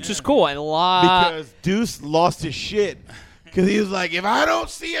DQ. Which is cool and a lot. Because Deuce lost his shit because he was like, if I don't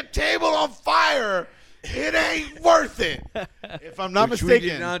see a table on fire, it ain't worth it. If I'm not which we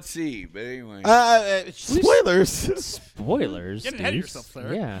mistaken. did not see, but anyway. Spoilers. Spoilers. Getting ahead of Deuce. yourself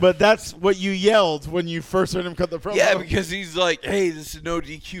there. Yeah. But that's what you yelled when you first heard him cut the promo. Yeah, because he's like, hey, this is no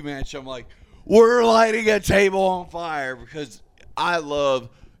DQ match. I'm like, we're lighting a table on fire because I love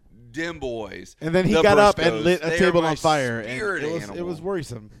dim boys. And then he The got up and Briscoes. lit a They are table my on fire. And spirit it animal. was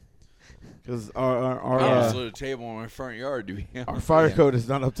worrisome. Because I our almost lit a table in my front yard. To be our honest. fire code is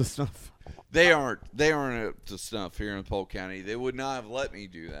not up to snuff. They aren't up to snuff here in Polk County. They would not have let me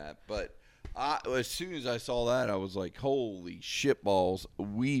do that. But as soon as I saw that, I was like, holy shitballs.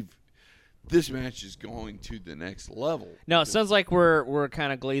 This match is going to the next level. No, it sounds like we're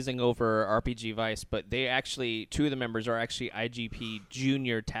kind of glazing over RPG Vice, but they actually two of the members are actually IGP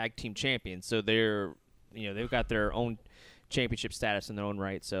Junior Tag Team Champions, so they're they've got their own championship status in their own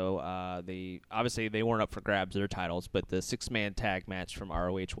right. So they obviously they weren't up for grabs their titles, but the 6-man tag match from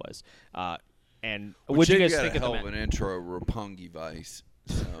ROH was. And what do you guys think of the hell of match? an intro, Roppongi Vice.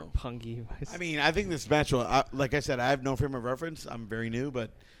 So. Pungy Vice. I mean, I think this match will, like I said, I have no frame of reference. I'm very new,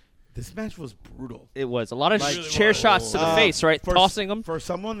 but this match was brutal. It was a lot of Like- chair shots to the face, right? For, Tossing them. For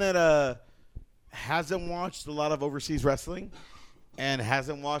someone that hasn't watched a lot of overseas wrestling and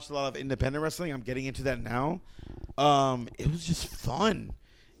hasn't watched a lot of independent wrestling, I'm getting into that now. It was just fun.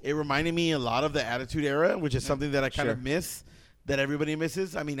 It reminded me a lot of the Attitude Era, which is something that I kind of miss, that everybody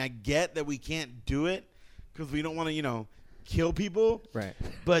misses. I mean, I get that we can't do it because we don't want to, kill people. Right.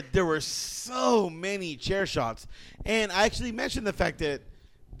 But there were so many chair shots. And I actually mentioned the fact that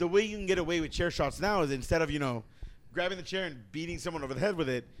the way you can get away with chair shots now is instead of, grabbing the chair and beating someone over the head with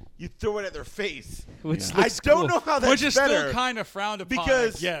it, you throw it at their face. Which I looks don't cool. know how that's Which is better. still kind of frowned upon.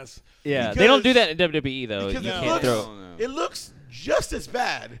 Because- yes, Yeah, they don't do because- that in WWE though. You because can't throw. it looks just as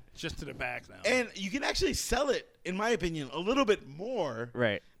bad. just to the back now. And you can actually sell it, in my opinion, a little bit more.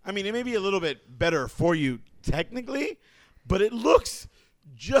 Right. I mean, it may be a little bit better for you technically, but it looks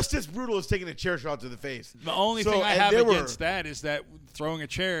just as brutal as taking a chair shot to the face. The only So, thing I and have there were- against that is that throwing a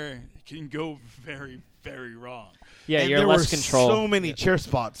chair can go very, very wrong. Yeah, and you're there less were control. so many chair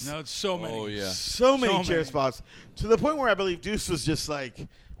spots. No, it's so many. Oh, yeah. So many So chair many. spots. To the point where I believe Deuce was just like,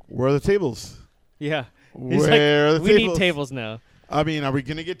 where are the tables? Yeah. Where are the we tables? need tables now. I mean, are we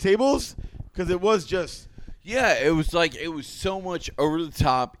going to get tables? Because it was just... Yeah, it was so much over the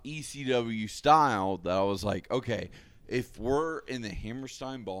top ECW style that I was like, okay, if we're in the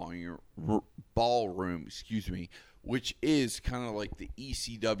Hammerstein ballroom, which is kind of like the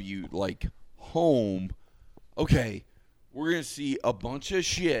ECW like home, okay, we're gonna see a bunch of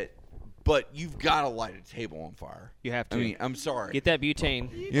shit, but you've got to light a table on fire. You have to. I mean, I'm sorry. Get that butane.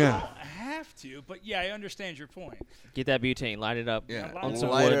 Yeah. don't have to, but yeah, I understand your point. Get that butane. Light it up. Yeah, On some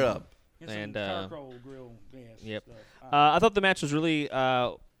light wood. it up. Get some And, charcoal grill gas and Yep. stuff. I thought the match was really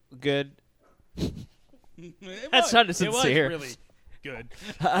good. It That was. sounded It was sincere. really good.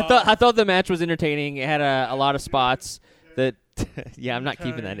 I thought the match was entertaining. It had a lot of spots that. Yeah, I'm not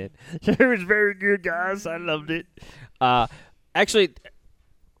keeping that in. It was very good, guys. I loved it. Actually,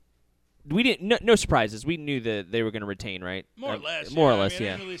 we didn't. No surprises. We knew that they were going to retain, right? More or less. More or yeah. less, I mean,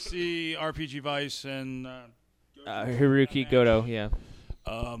 yeah. I didn't really see RPG Vice and. Hiroki Goto, yeah.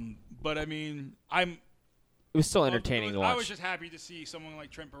 But I mean, It was still entertaining to I was watch. just happy to see someone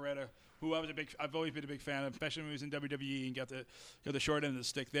like Trent Beretta, who I've always been a big fan of, especially when he was in WWE and got the short end of the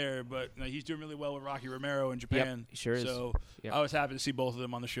stick there. But he's doing really well with Rocky Romero in Japan. he sure is. So Yep. I was happy to see both of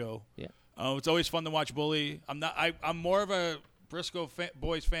them on the show. Yeah. It's always fun to watch Bully. I'm more of a Briscoe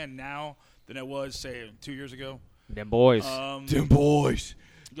Boys fan now than I was, say, 2 years ago. Them boys. Them boys.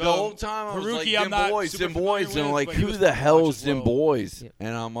 The whole time I was Haruki, like, I'm them not boys, super them boys. familiar And I'm with, like, but he who was the fun to hell watch is as them well. boys? Yep.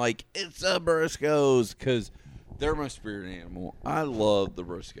 And I'm like, it's the Briscoes, because they're my spirit animal. I love the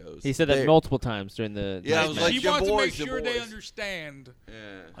Briscoes. He said that They're- multiple times during the. Yeah, I night was match. like, He them wants to make boys, them sure they boys. understand.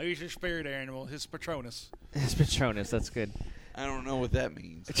 Yeah. He's his spirit animal, his Patronus. It's Patronus. That's good. I don't know what that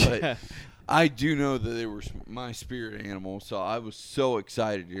means, but I do know that they were my spirit animal, so I was so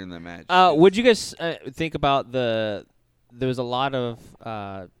excited during that match. What'd you guys think about there was a lot of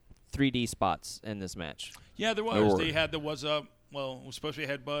 3D spots in this match. Yeah, there was. There were. There was a well, it was supposed to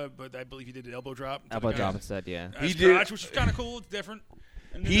be a headbutt, but I believe he did an elbow drop. to the Elbow guy. drop instead, yeah. He Scratch, did- which is kind of cool. It's different.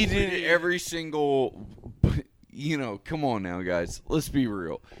 And then He the did 3D every single, come on now, guys. Let's be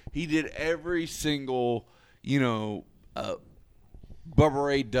real. He did every single, Bubba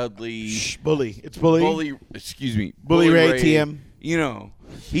Ray Dudley, Bully. It's Bully. Bully, excuse me, Bully Ray, TM.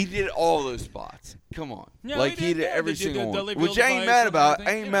 He did all those spots. Come on. Yeah, like, he he did, did yeah, every they did single the one. Dudley Which Field I ain't device mad and about. I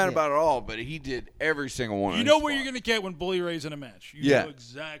everything. ain't mad Yeah. about it all, but he did every single one. You of know those what you're spots. going to get when Bully Ray's in a match. You Yeah. know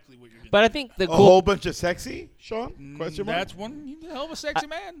exactly what you're going to But I get. think the A cool. whole bunch of sexy, Sean? Question mark? That's one. He's a hell of a sexy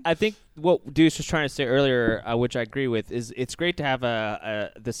man. I think what Deuce was trying to say earlier, which I agree with, is it's great to have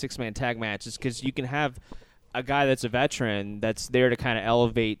the 6-man tag matches because you can have a guy that's a veteran that's there to kind of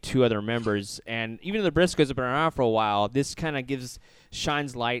elevate two other members. And even though the Briscoes have been around for a while, this kind of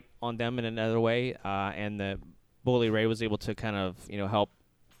shines light on them in another way. And the Bully Ray was able to kind of help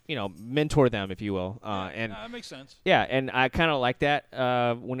mentor them, if you will. And that makes sense. yeah, and I kind of like that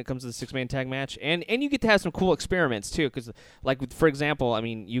when it comes to the 6-man tag match, and you get to have some cool experiments too, because for example, I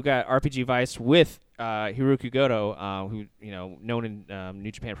mean, you got RPG Vice with Hiroki Goto, who known in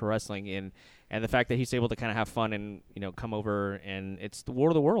New Japan Pro Wrestling, and the fact that he's able to kind of have fun and come over, and it's the War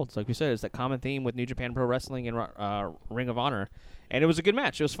of the Worlds, like we said, it's that common theme with New Japan Pro Wrestling and Ring of Honor, and it was a good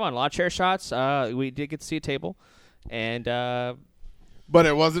match. It was fun, a lot of chair shots. We did get to see a table, and But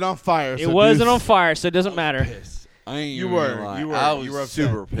it wasn't on fire. it wasn't on fire, so it doesn't matter. Pissed. I ain't You even were. gonna lie. You were. I was You were upset.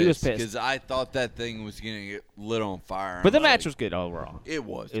 super He was pissed pissed. because I thought that thing was gonna get lit on fire. But the I'm match like, was good overall. It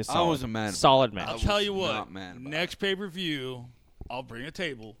was. It was I solid. wasn't mad. Solid about it. match. I I'll was tell you what. not mad about Next pay-per-view, I'll bring a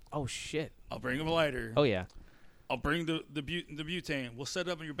table. Oh shit! I'll bring a lighter. Oh yeah. I'll bring the butane. We'll set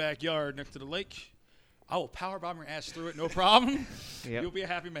it up in your backyard next to the lake. I will power bomb your ass through it, no problem. Yep. You'll be a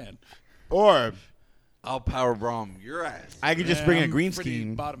happy man. Or I'll power bomb your ass, I could just Yeah, bring a I'm green pretty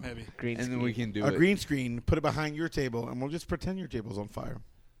screen. bottom heavy. Green and then screen. we can do A it. green screen, put it behind your table, and we'll just pretend your table's on fire.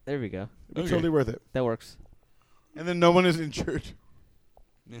 There we go. It'd be totally worth it. That works. And then no one is injured.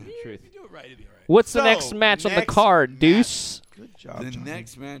 Truth. If you do it right, it'll be all right. What's the So, next match on the next card, match. Deuce? Good job. The Johnny.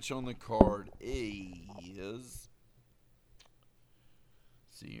 next match on the card is. Let's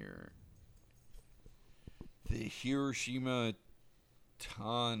see here. The Hiroshima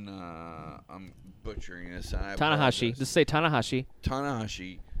I'm butchering this. I Tanahashi. apologize. Just say Tanahashi.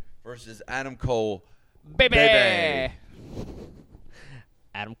 Tanahashi versus Adam Cole. Baby. Baby.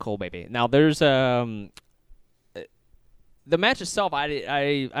 Adam Cole, baby. Now there's the match itself.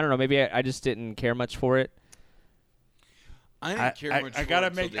 I don't know. Maybe I just didn't care much for it. I didn't care much. I for gotta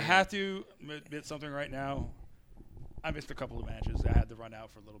it till make. the I have to admit something right now. I missed a couple of matches. I had to run out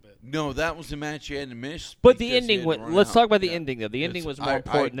for a little bit. No, that was the match you had to miss. But the because ending. he had to run Let's out. talk about the Yeah. ending though. The ending Yes, was more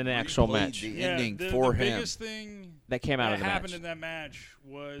important than the actual replayed match The ending the for him. biggest thing that came out that of the happened match. in that match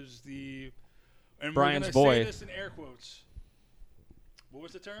was the. And Brian's we're gonna boy. say this in air quotes. What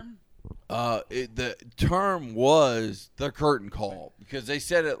was the term? The term was the curtain call because they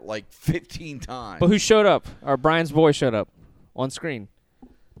said it like 15 times. But who showed up? Or Brian's boy showed up on screen.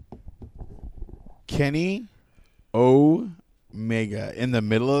 Kenny Omega in the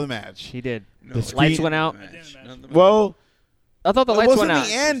middle of the match. He did. No, the it screen- Lights went out. Match. Match. None of the Well, I thought the it lights wasn't went out.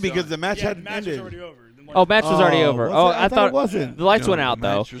 the end because the match Yeah, the hadn't match was ended. already over. Oh, match was already Oh, over. was Oh, it? I thought it wasn't. The lights No, went out the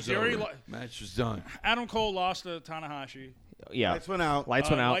though. match was They already over. li- Match was done. Adam Cole lost to Tanahashi. Yeah. Lights went out. Lights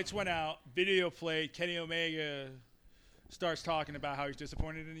went out. Lights went out. Video played. Kenny Omega starts talking about how he's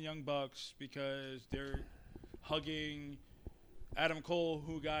disappointed in the Young Bucks because they're hugging Adam Cole,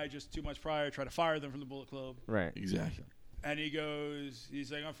 who guy just 2 months prior tried to fire them from the Bullet Club. Right. Exactly. And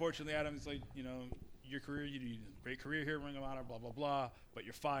he's like, unfortunately, Adam, it's like, your career, you did a great career here, Ring of Honor, blah, blah, blah, but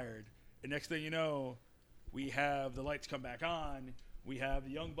you're fired. And next thing you know, we have the lights come back on. We have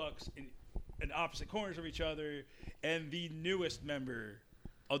the Young Bucks in opposite corners of each other. And the newest member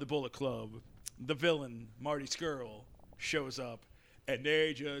of the Bullet Club, the villain, Marty Scurll, shows up. And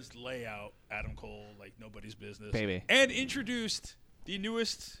they just lay out Adam Cole like nobody's business. Baby. And introduced the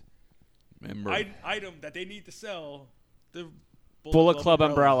newest Remember? item that they need to sell, the Bullet Club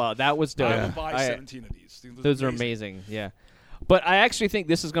umbrella. That was dope. I would buy 17 of these. Those are amazing. Yeah. But I actually think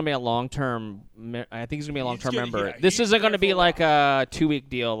this is going to be a long-term. I think he's going to be a long-term gonna- member. yeah, This he's isn't going to there be for a like a 2-week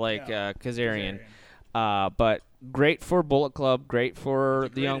deal like Yeah. Kazarian. But great for Bullet Club. Great for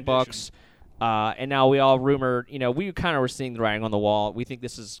It's a the great Young addition. Bucks. And now we all rumored. We kind of were seeing the writing on the wall. We think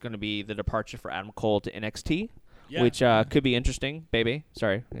this is going to be the departure for Adam Cole to NXT. Yeah. Which could be interesting, baby.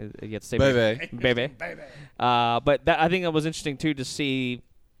 Sorry, you have to say Baby. baby. Baby. But I think it was interesting too to see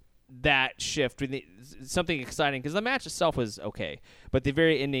that shift. Something exciting because the match itself was okay, but the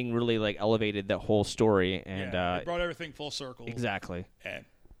very ending really like elevated that whole story and It brought everything full circle. exactly, And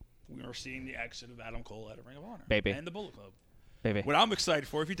we are seeing the exit of Adam Cole out of Ring of Honor. Baby. And the Bullet Club. baby. What I'm excited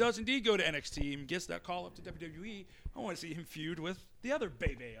for, if he does indeed go to NXT and gets that call up to WWE, I want to see him feud with the other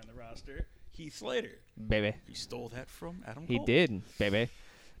baby on the roster, Heath Slater. Baby. He stole that from Adam He Cole. did, baby.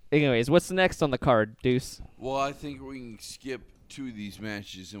 Anyways, what's the next on the card, Deuce? Well, I think we can skip 2 of these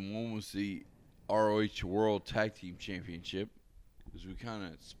matches, and one was the ROH World Tag Team Championship, because we kind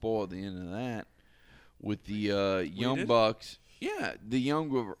of spoiled the end of that with the Young did? Bucks. Yeah, the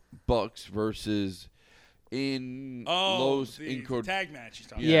Young Bucks versus Los the Incord. tag match he's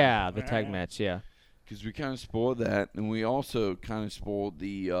talking Yeah, about. the tag match. Yeah, Because we kind of spoiled that, and we also kind of spoiled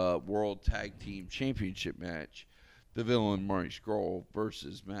the World Tag Team Championship match, the villain Marty Scurll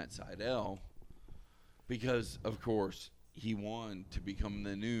versus Matt Sydal, because of course he won to become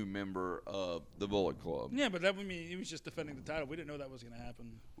the new member of the Bullet Club. Yeah, but that would mean he was just defending the title. We didn't know that was going to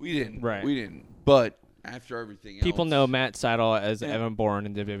happen. We didn't, Right. We didn't. But after everything else, people know Matt Seidel as Yeah. Evan Bourne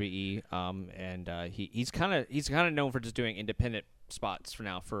in WWE, and he's kind of known for just doing independent spots for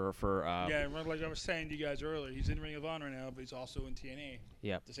now. For Yeah, like I was saying to you guys earlier, he's in Ring of Honor now, but he's also in TNA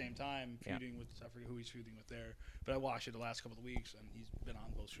yeah. at the same time, Yeah. feuding with, I forget who he's feuding with there. But I watched it the last couple of weeks, and he's been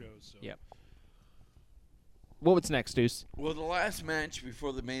on both shows. So. Yep. What's next, Deuce? Well, the last match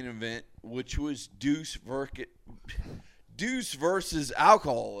before the main event, which was Deuce versus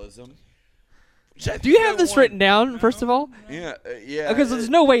alcoholism. which I Do you think have I this won. written down? First of all, Yeah, yeah. because there's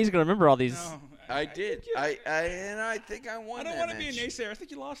no way he's gonna remember all these. No, I did. I think I won. I don't that want to be a match. naysayer. I think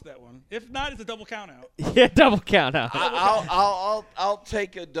you lost that one. If not, it's a double count out. Yeah, double count out. I'll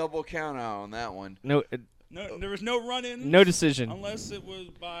take a double count out on that one. No, No, there was no run-in. no decision. Unless it was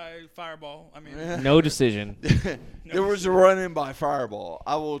by fireball. I mean, No decision. There was a run in by Fireball.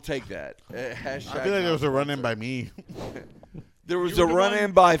 I will take that. I feel like there was a run in by me. There was you a were the run one-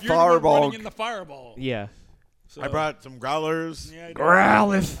 in by you're the one Fireball. running in the fireball. Yeah. So, I brought some growlers. Yeah, I did.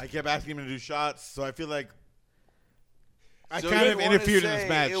 Growlith. I kept asking him to do shots, so I feel like I So kind you of wanna interfered in this say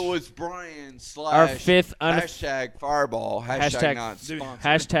match. It was Brian Our / fifth hashtag Fireball Hashtag- not sponsored.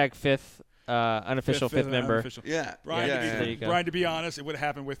 Hashtag fifth unofficial fifth member. unofficial. Yeah, Brian, yeah, to be, yeah. There you go. Brian, to be honest, it would have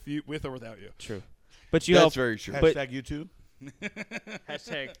happened with or without you. True. But you That's help. very true. But- Hashtag YouTube.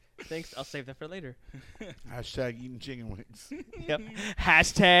 Hashtag. Thanks. I'll save that for later. Hashtag eating chicken wings. Yep.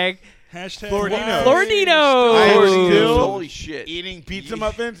 Hashtag Hashtag Floridino. Floridino. I am Oh. still Holy shit. eating pizza Ye-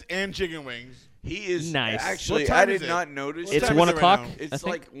 muffins and chicken wings. He is Nice. Actually, What time I is did it? not notice. What It's time that. is 1 it right o'clock. now? I It's think.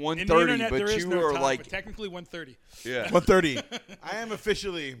 like In the 1:30, internet, but there is you no are time, like, but technically 1:30. yeah. 1:30. I am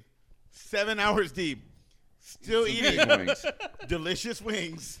officially 7 hours deep, still eating Chicken wings. delicious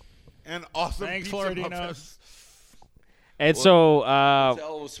wings and awesome Thanks, pizza Floridinos. muffins. And so,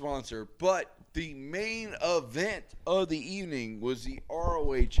 Hell of a sponsor. But the main event of the evening was the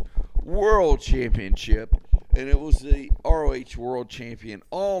ROH World Championship, and it was the ROH World Champion,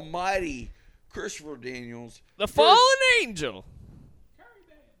 Almighty Christopher Daniels, the fallen angel.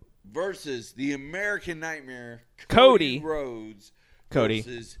 versus the American Nightmare, Cody. Rhodes, Cody.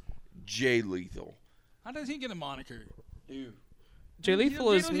 versus Jay Lethal. How does he get a moniker? Jay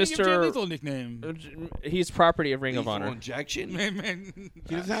Lethal is Jay Mr. Lethal nickname. He's property of Ring of Lethal Honor. Injection. Man,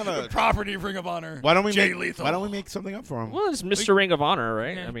 He doesn't have the a. property of Ring of Honor. Why don't we Jay make? Lethal? Why don't we make something up for him? Well, it's Mr. Ring of Honor,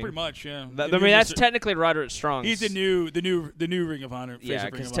 right? Yeah, I mean, pretty much, yeah. I The mean, new that's Mr. technically Roderick Strong. He's the new Ring of Honor. face Yeah, of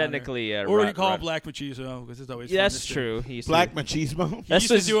Ring because of Honor. technically, or you Rod- call Rod- him Black Machismo because it's always Yeah, fun that's to say. true. He used Black to, machismo. He That's used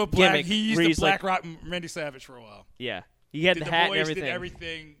to his do a black. gimmick, He used where to he's black like- rock Randy Savage for a while. yeah. He had Did the the hat voice, and everything. did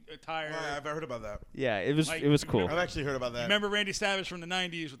everything, attire. I've heard about that. Yeah, it was Like, it was cool. I've actually heard about that. Remember Randy Savage from the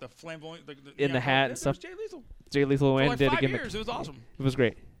 '90s with the flamboyant, In the hat and It stuff. was Jay Lethal. Jay Lethal For went like did a 5 gimmick. years, it was awesome. It was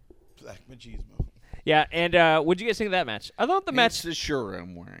great. Black machismo. Yeah, and what'd you guys think of that match? I thought the match. That's the shirt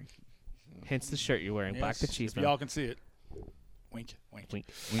I'm wearing. Hence the shirt you're wearing, Black the Yes, Cheese if y'all can see it. Wink, wink. Wink.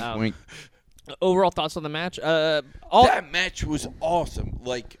 Wink, Um, wink. Overall thoughts on the match? All That match was awesome.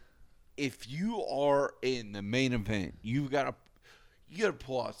 Like, if you are in the main event, you gotta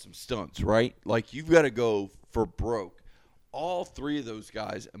pull out some stunts, right? Like, you've got to go for broke. All three of those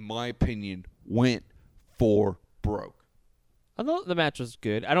guys, in my opinion, went for broke. I thought the match was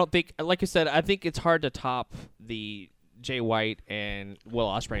good. I don't think, like you said, I think it's hard to top the Jay White and Will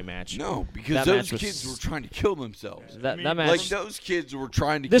Ospreay match. No, because That those match was- kids were trying to kill themselves. That, I mean, that match. Like, those kids were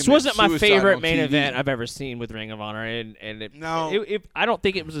trying to This commit wasn't my suicide favorite on main TV. event I've ever seen with Ring of Honor, and No. I don't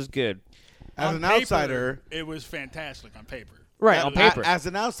think it was as good. As On an paper, outsider, it was fantastic on paper. Right a- on paper. As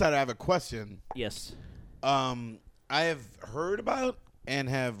an outsider, I have a question. Yes. I have heard about and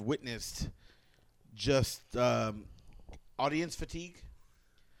have witnessed just audience fatigue.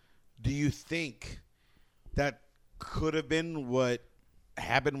 Do you think that could have been what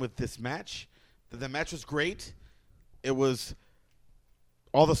happened with this match? That the match was great. It was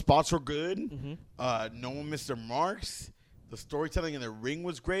all the spots were good. No one missed their marks. The storytelling in the ring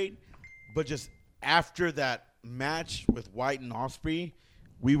was great, but just after that match with White and Ospreay,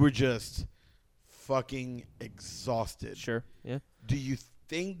 we were just fucking exhausted. Sure. Yeah. Do you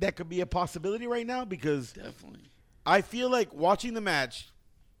think that could be a possibility right now? Because Definitely. I feel like watching the match,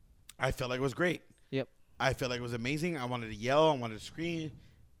 I felt like it was great. Yep. I felt like it was amazing. I wanted to yell. I wanted to scream.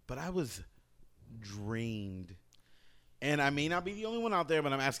 But I was drained. And I may not be the only one out there,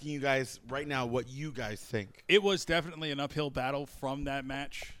 but I'm asking you guys right now what you guys think. It was definitely an uphill battle from that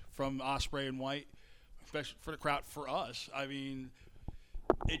match, from Ospreay and White, especially for the crowd. For us, I mean,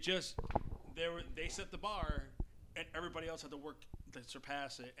 it just they set the bar, and everybody else had to work to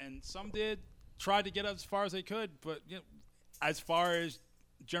surpass it. And some did try to get as far as they could, but you know, as far as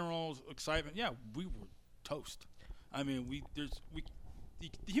general excitement, yeah, we were toast. I mean,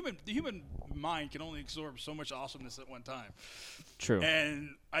 the human mind can only absorb so much awesomeness at one time. True. And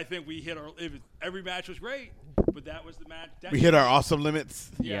I think we hit every match was great, but that was the match. We hit our awesome limits.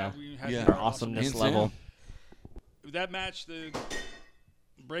 Yeah. We had Yeah. our Our awesomeness Hands level. down. That match, the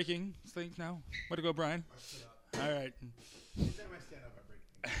breaking thing now. Way to go, Brian. All right.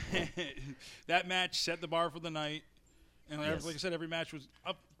 That match set the bar for the night. And Yes. like I said, every match was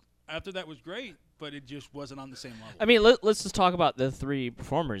up. After that was great, but it just wasn't on the same level. I mean, let's just talk about the three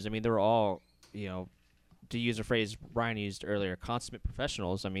performers. I mean, they were all, to use a phrase Brian used earlier, consummate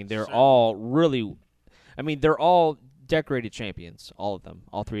professionals. I mean, they're all really, they're all decorated champions, all of them,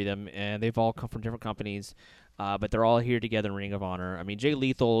 all three of them, and they've all come from different companies, but they're all here together in Ring of Honor. I mean, Jay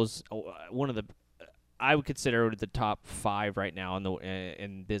Lethal's one of the, I would consider the top 5 right now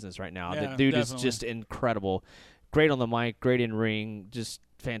in business right now. Yeah, The dude definitely. is just incredible. Great on the mic, great in ring, just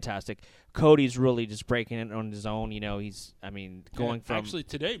fantastic. Cody's really just breaking it on his own. He's, going from Actually,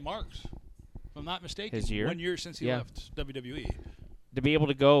 today marks, if I'm not mistaken, His year? 1 year since he Yeah. left WWE. to be able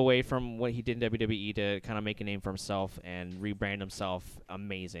to go away from what he did in WWE to kind of make a name for himself and rebrand himself,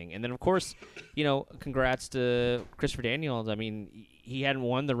 amazing. And then, of course, congrats to Christopher Daniels. I mean, he hadn't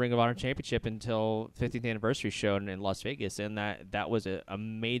won the Ring of Honor Championship until 50th anniversary show in Las Vegas, and that was a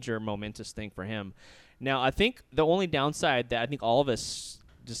major momentous thing for him. Now, I think the only downside that I think all of us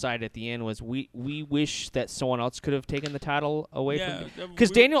decided at the end was we wish that someone else could have taken the title away from him.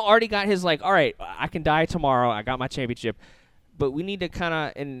 Because Daniel already got his, all right, I can die tomorrow. I got my championship. But we need to kind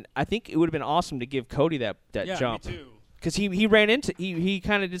of, and I think it would have been awesome to give Cody that jump. Me too. Because he ran into, he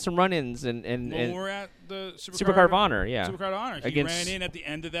kind of did some run-ins and when we're at the Supercard of Honor, yeah. Supercard of Honor. He ran in at the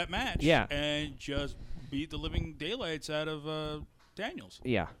end of that match and just beat the living daylights out of Daniels.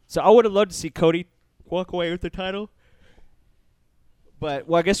 Yeah. So I would have loved to see Cody walk away with the title. But,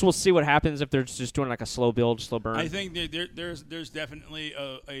 I guess we'll see what happens if they're just doing a slow build, slow burn. I think there's definitely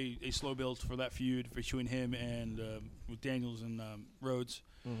a slow build for that feud between him and with Daniels and Rhodes.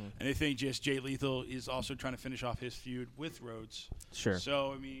 Mm-hmm. And I think just Jay Lethal is also trying to finish off his feud with Rhodes. Sure.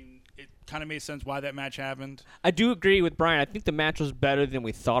 So, I mean, it kind of made sense why that match happened. I do agree with Brian. I think the match was better than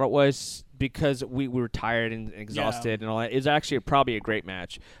we thought it was because we were tired and exhausted and all that. It's actually probably a great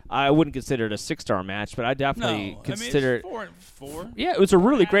match. I wouldn't consider it a 6-star match, but I definitely consider it. 4-4. Yeah, it was a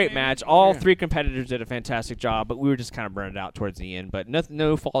really great match. All three competitors did a fantastic job, but we were just kind of burned out towards the end. But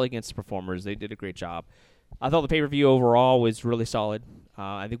no fault against the performers. They did a great job. I thought the pay-per-view overall was really solid.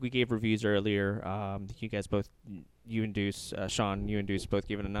 I think we gave reviews earlier. You guys both, you and Deuce, Sean, you and Deuce both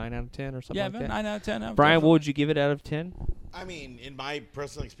gave it a 9 out of 10 or something like that. 9 out of 10. Brian, what would you give it out of 10? I mean, in my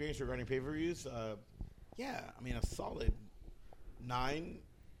personal experience regarding pay-per-views, a solid 9.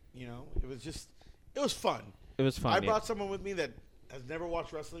 It was fun. It was fun. I brought someone with me that has never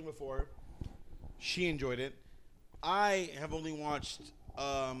watched wrestling before. She enjoyed it. I have only watched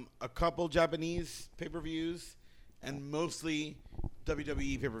a couple Japanese pay-per-views and mostly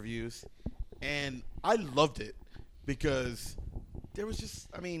WWE pay-per-views, and I loved it because there was just,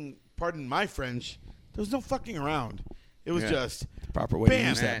 pardon my French, there was no fucking around. It was just proper way bam, to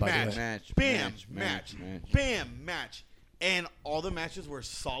use that, by the way. match, bam, bam, match, and all the matches were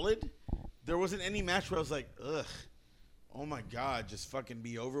solid. There wasn't any match where I was like, ugh, oh my god, just fucking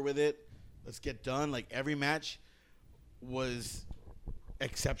be over with it. Let's get done. Like every match was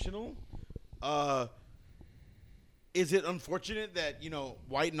exceptional. Is it unfortunate that,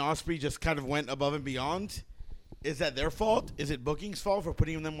 White and Ospreay just kind of went above and beyond? Is that their fault? Is it booking's fault for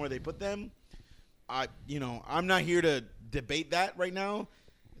putting them where they put them? I'm not here to debate that right now.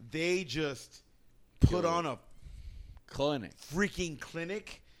 They just put on a freaking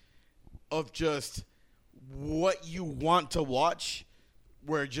clinic of just what you want to watch,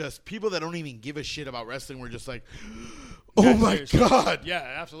 where just people that don't even give a shit about wrestling were just like, oh my god.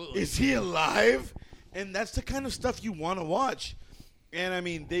 Yeah, absolutely. Is he alive? And that's the kind of stuff you want to watch.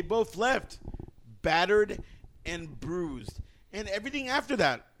 And, they both left battered and bruised. And everything after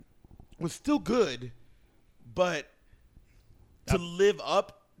that was still good. But to live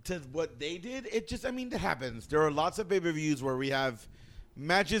up to what they did, it just, that happens. There are lots of pay-per-views where we have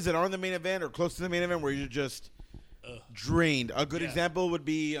matches that aren't the main event or close to the main event where you're just drained. A good example would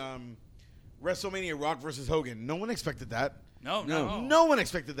be WrestleMania Rock versus Hogan. No one expected that. No one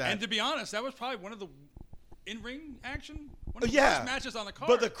expected that. And to be honest, that was probably one of the in-ring action. One of the first matches on the card.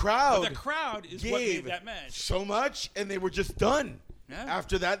 But the crowd is what made that match. So much, and they were just done. Yeah.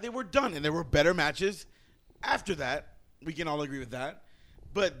 After that, they were done. And there were better matches after that. We can all agree with that.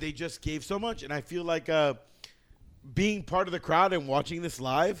 But they just gave so much. And I feel like being part of the crowd and watching this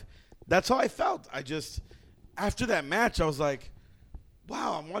live, that's how I felt. After that match, I was like,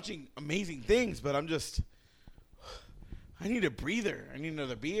 wow, I'm watching amazing things, but I need a breather. I need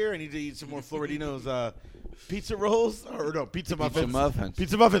another beer. I need to eat some more Floridino's pizza rolls. Or no, pizza muffins.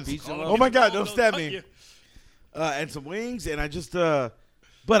 Pizza muffins. Oh, my God. Don't stab me. And some wings. And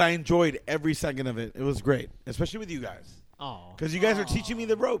but I enjoyed every second of it. It was great, especially with you guys. Oh. Because you guys are teaching me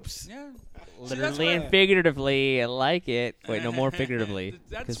the ropes. Yeah. Literally and figuratively. I like it. Wait, no more figuratively.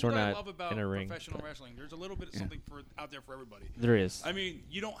 That's we're what I not love about in a ring. Professional wrestling. There's a little bit of something out there for everybody. There is.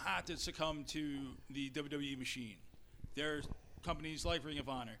 You don't have to succumb to the WWE machine. There's companies like Ring of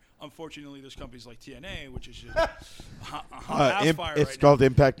Honor. Unfortunately, there's companies like TNA, which is just fire right It's called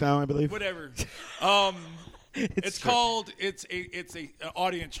Impact now, I believe. Whatever. It's an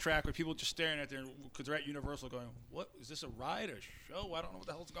audience track with people just staring at there because they're at Universal going, what, is this a ride or a show? I don't know what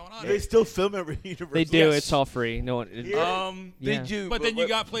the hell's going on. They still film at Universal. They do. Yes. It's all free. No one. They do. But then you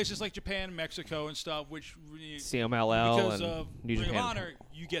got places like Japan, Mexico, and stuff, which CMLL because and of New Ring Japan. of Honor,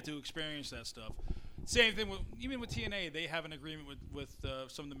 you get to experience that stuff. Same thing even with TNA. They have an agreement with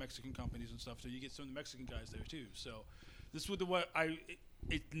some of the Mexican companies and stuff, so you get some of the Mexican guys there too. So This was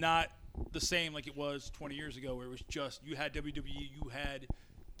it's not the same like it was 20 years ago, where it was just you had WWE, you had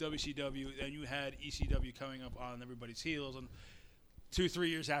WCW, and you had ECW coming up on everybody's heels, and 2-3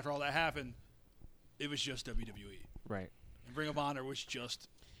 years after all that happened, it was just WWE. Right. And Ring of Honor was just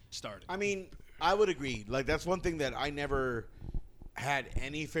started. I mean, I would agree. Like, that's one thing that I never had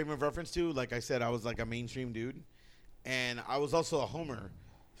any frame of reference to. Like I said, I was like a mainstream dude, and I was also a homer.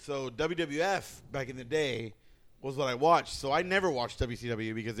 So WWF back in the day was what I watched. So I never watched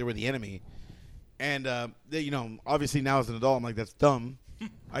WCW because they were the enemy. And obviously now as an adult, I'm like, that's dumb.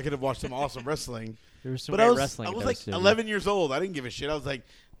 I could have watched some awesome wrestling. There was some But great I was wrestling. in like WCW. 11 years old. I didn't give a shit. I was like,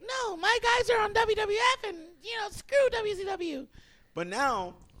 no, my guys are on WWF, and screw WCW. But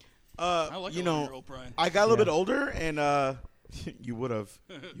now, I like a 11-year-old Brian. I got a little bit older, and you would have,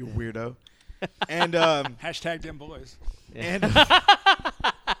 you weirdo. And Hashtag them boys. and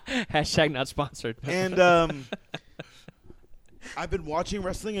Hashtag not sponsored. and I've been watching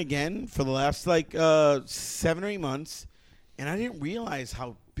wrestling again for the last 7 or 8 months, and I didn't realize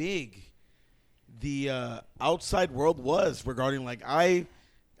how big the outside world was regarding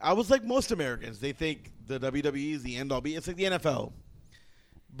I was like most Americans. They think the WWE is the end all be. It's like the NFL.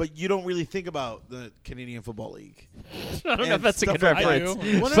 But you don't really think about the Canadian Football League. I don't know if and that's a stuff good like that. reference.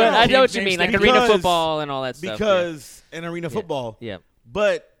 I do. Well, no, But no, I no. know what you mean, like Because- arena football and all that stuff. Because an arena Yeah. football. Yeah.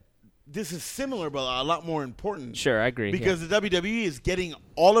 But this is similar, but a lot more important. Sure, I agree. Because the WWE is getting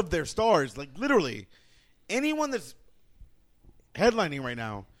all of their stars, like literally anyone that's headlining right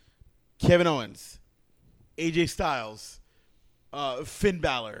now: Kevin Owens, AJ Styles, Finn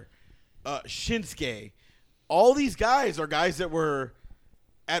Balor, Shinsuke. All these guys are guys that were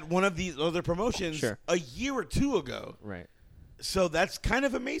at one of these other promotions Sure. a year or two ago. Right. So that's kind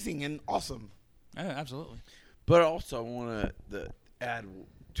of amazing and awesome. Yeah, absolutely. But also, I want to add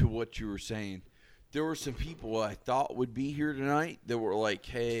to what you were saying. There were some people I thought would be here tonight that were like,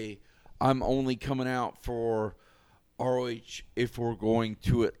 hey, I'm only coming out for ROH if we're going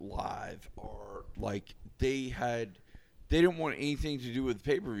to it live. Or, like, they didn't want anything to do with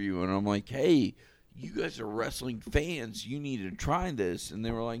pay-per-view. And I'm like, hey, you guys are wrestling fans. You need to try this. And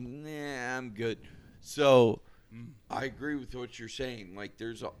they were like, nah, I'm good. So I agree with what you're saying. Like,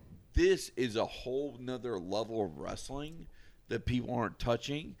 this is a whole nother level of wrestling that people aren't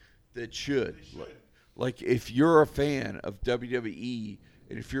touching that should. Like, if you're a fan of WWE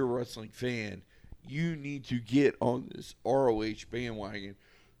and if you're a wrestling fan, you need to get on this ROH bandwagon.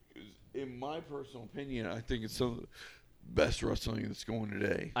 In my personal opinion, I think it's some of the best wrestling that's going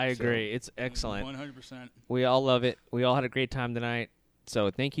today. I agree. It's excellent. 100%. We all love it. We all had a great time tonight. So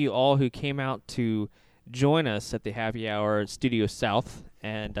thank you all who came out to join us at the Happy Hour at Studio South,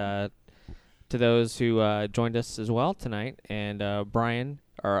 and to those who joined us as well tonight, and Brian,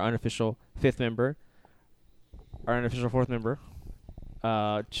 our unofficial fifth member, our unofficial fourth member,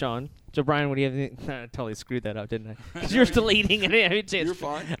 Sean. So Brian, what do you have? I totally screwed that up, didn't I? Because you're still eating it. You're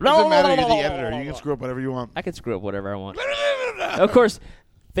fine. Doesn't matter. You're the editor. You can screw up whatever you want. I can screw up whatever I want. Of course,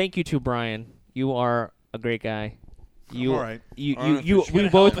 thank you to Brian. You are a great guy. You, all right. You, Our you, you, unofficial- we Got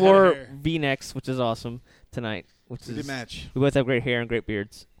a both hell of a wore head of hair. V-necks, which is awesome tonight. Which We is did match. we both have great hair and great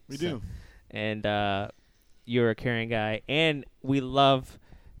beards. We do. And you're a caring guy, and we love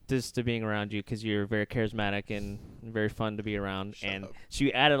just to being around you because you're very charismatic and very fun to be around. Shut up. So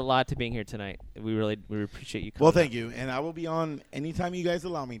you added a lot to being here tonight. We appreciate you coming. Well, thank you. And I will be on anytime you guys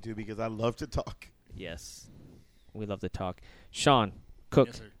allow me to because I love to talk. Yes, we love to talk. Sean Cook,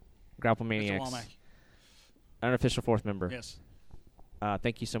 Yes, sir. Grapple Mr. Maniacs, Womack. unofficial fourth member. Yes.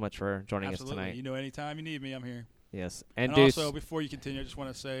 Thank you so much for joining Absolutely. us tonight. You know, anytime you need me, I'm here. Yes, And Deuce, also, before you continue, I just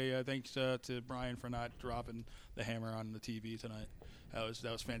want to say thanks to Brian for not dropping the hammer on the TV tonight. That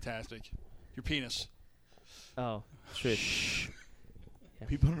was fantastic. Your penis. oh, true.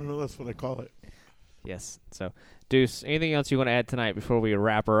 People don't know that's what I call it. Yes. So, Deuce, anything else you want to add tonight before we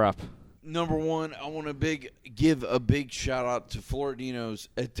wrap her up? Number one, I want to give a big shout out to Floridino's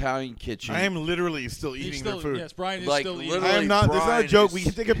Italian Kitchen. I am literally still He's eating still, their food. Yes, Brian is Like, still eating. literally- I am not. This is not a Brian joke. is- We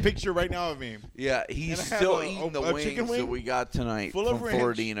can take a picture right now of me. Yeah, he's And I have still a- eating the a wings chicken that wing we got tonight full from of ranch.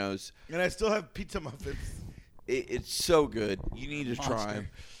 Floridino's. And I still have pizza muffins. It's so good. You need to try Monster. them.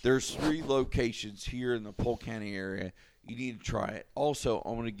 There's 3 locations here in the Polk County area. You need to try it. Also,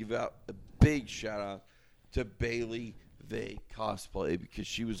 I'm going to give out a big shout out to Bailey Vay Cosplay because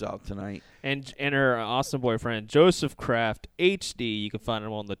she was out tonight. And her awesome boyfriend, Joseph Kraft HD. You can find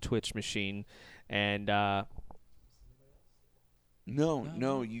him on the Twitch machine. And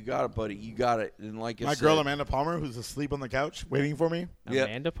No, you got it, buddy. You got it. And like I My said, girl Amanda Palmer, who's asleep on the couch waiting for me Yep.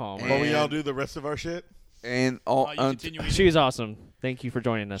 Amanda Palmer. while we all And- do the rest of our shit. And all You continue eating? She was awesome. Thank you for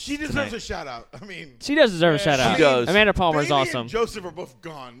joining us. She deserves tonight. a shout out. I mean, She does deserve a Yeah, shout out. she does. Amanda Palmer is Bailey awesome. and Joseph are both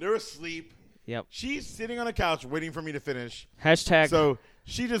gone. They're asleep. Yep. She's sitting on a couch waiting for me to finish. Hashtag So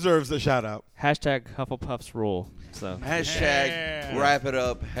she deserves a shout out. hashtag Hufflepuff's rule. So hashtag Yeah. wrap it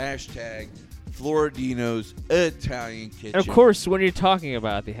up. Hashtag Floridino's Italian Kitchen. and of course, when you're talking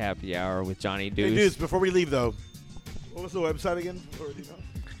about the happy hour with Johnny Hey, Deuce, dudes, before we leave, though, what was the website again?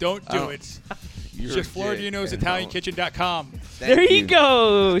 Don't I do don't- it. It's You're just a dick, and FloridinosItalianKitchen.com. Thank there you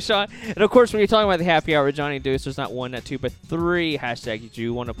go, Sean. And of course, when you're talking about the happy hour with Johnny Deuce, there's not one, not two, but three hashtags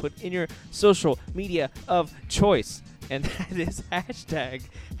you want to put in your social media of choice. And that is hashtag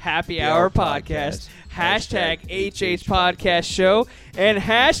Happy Hour Podcast, hashtag HH Podcast Show, and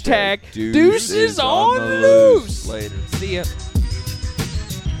hashtag Deuces on the Loose. Later. See ya.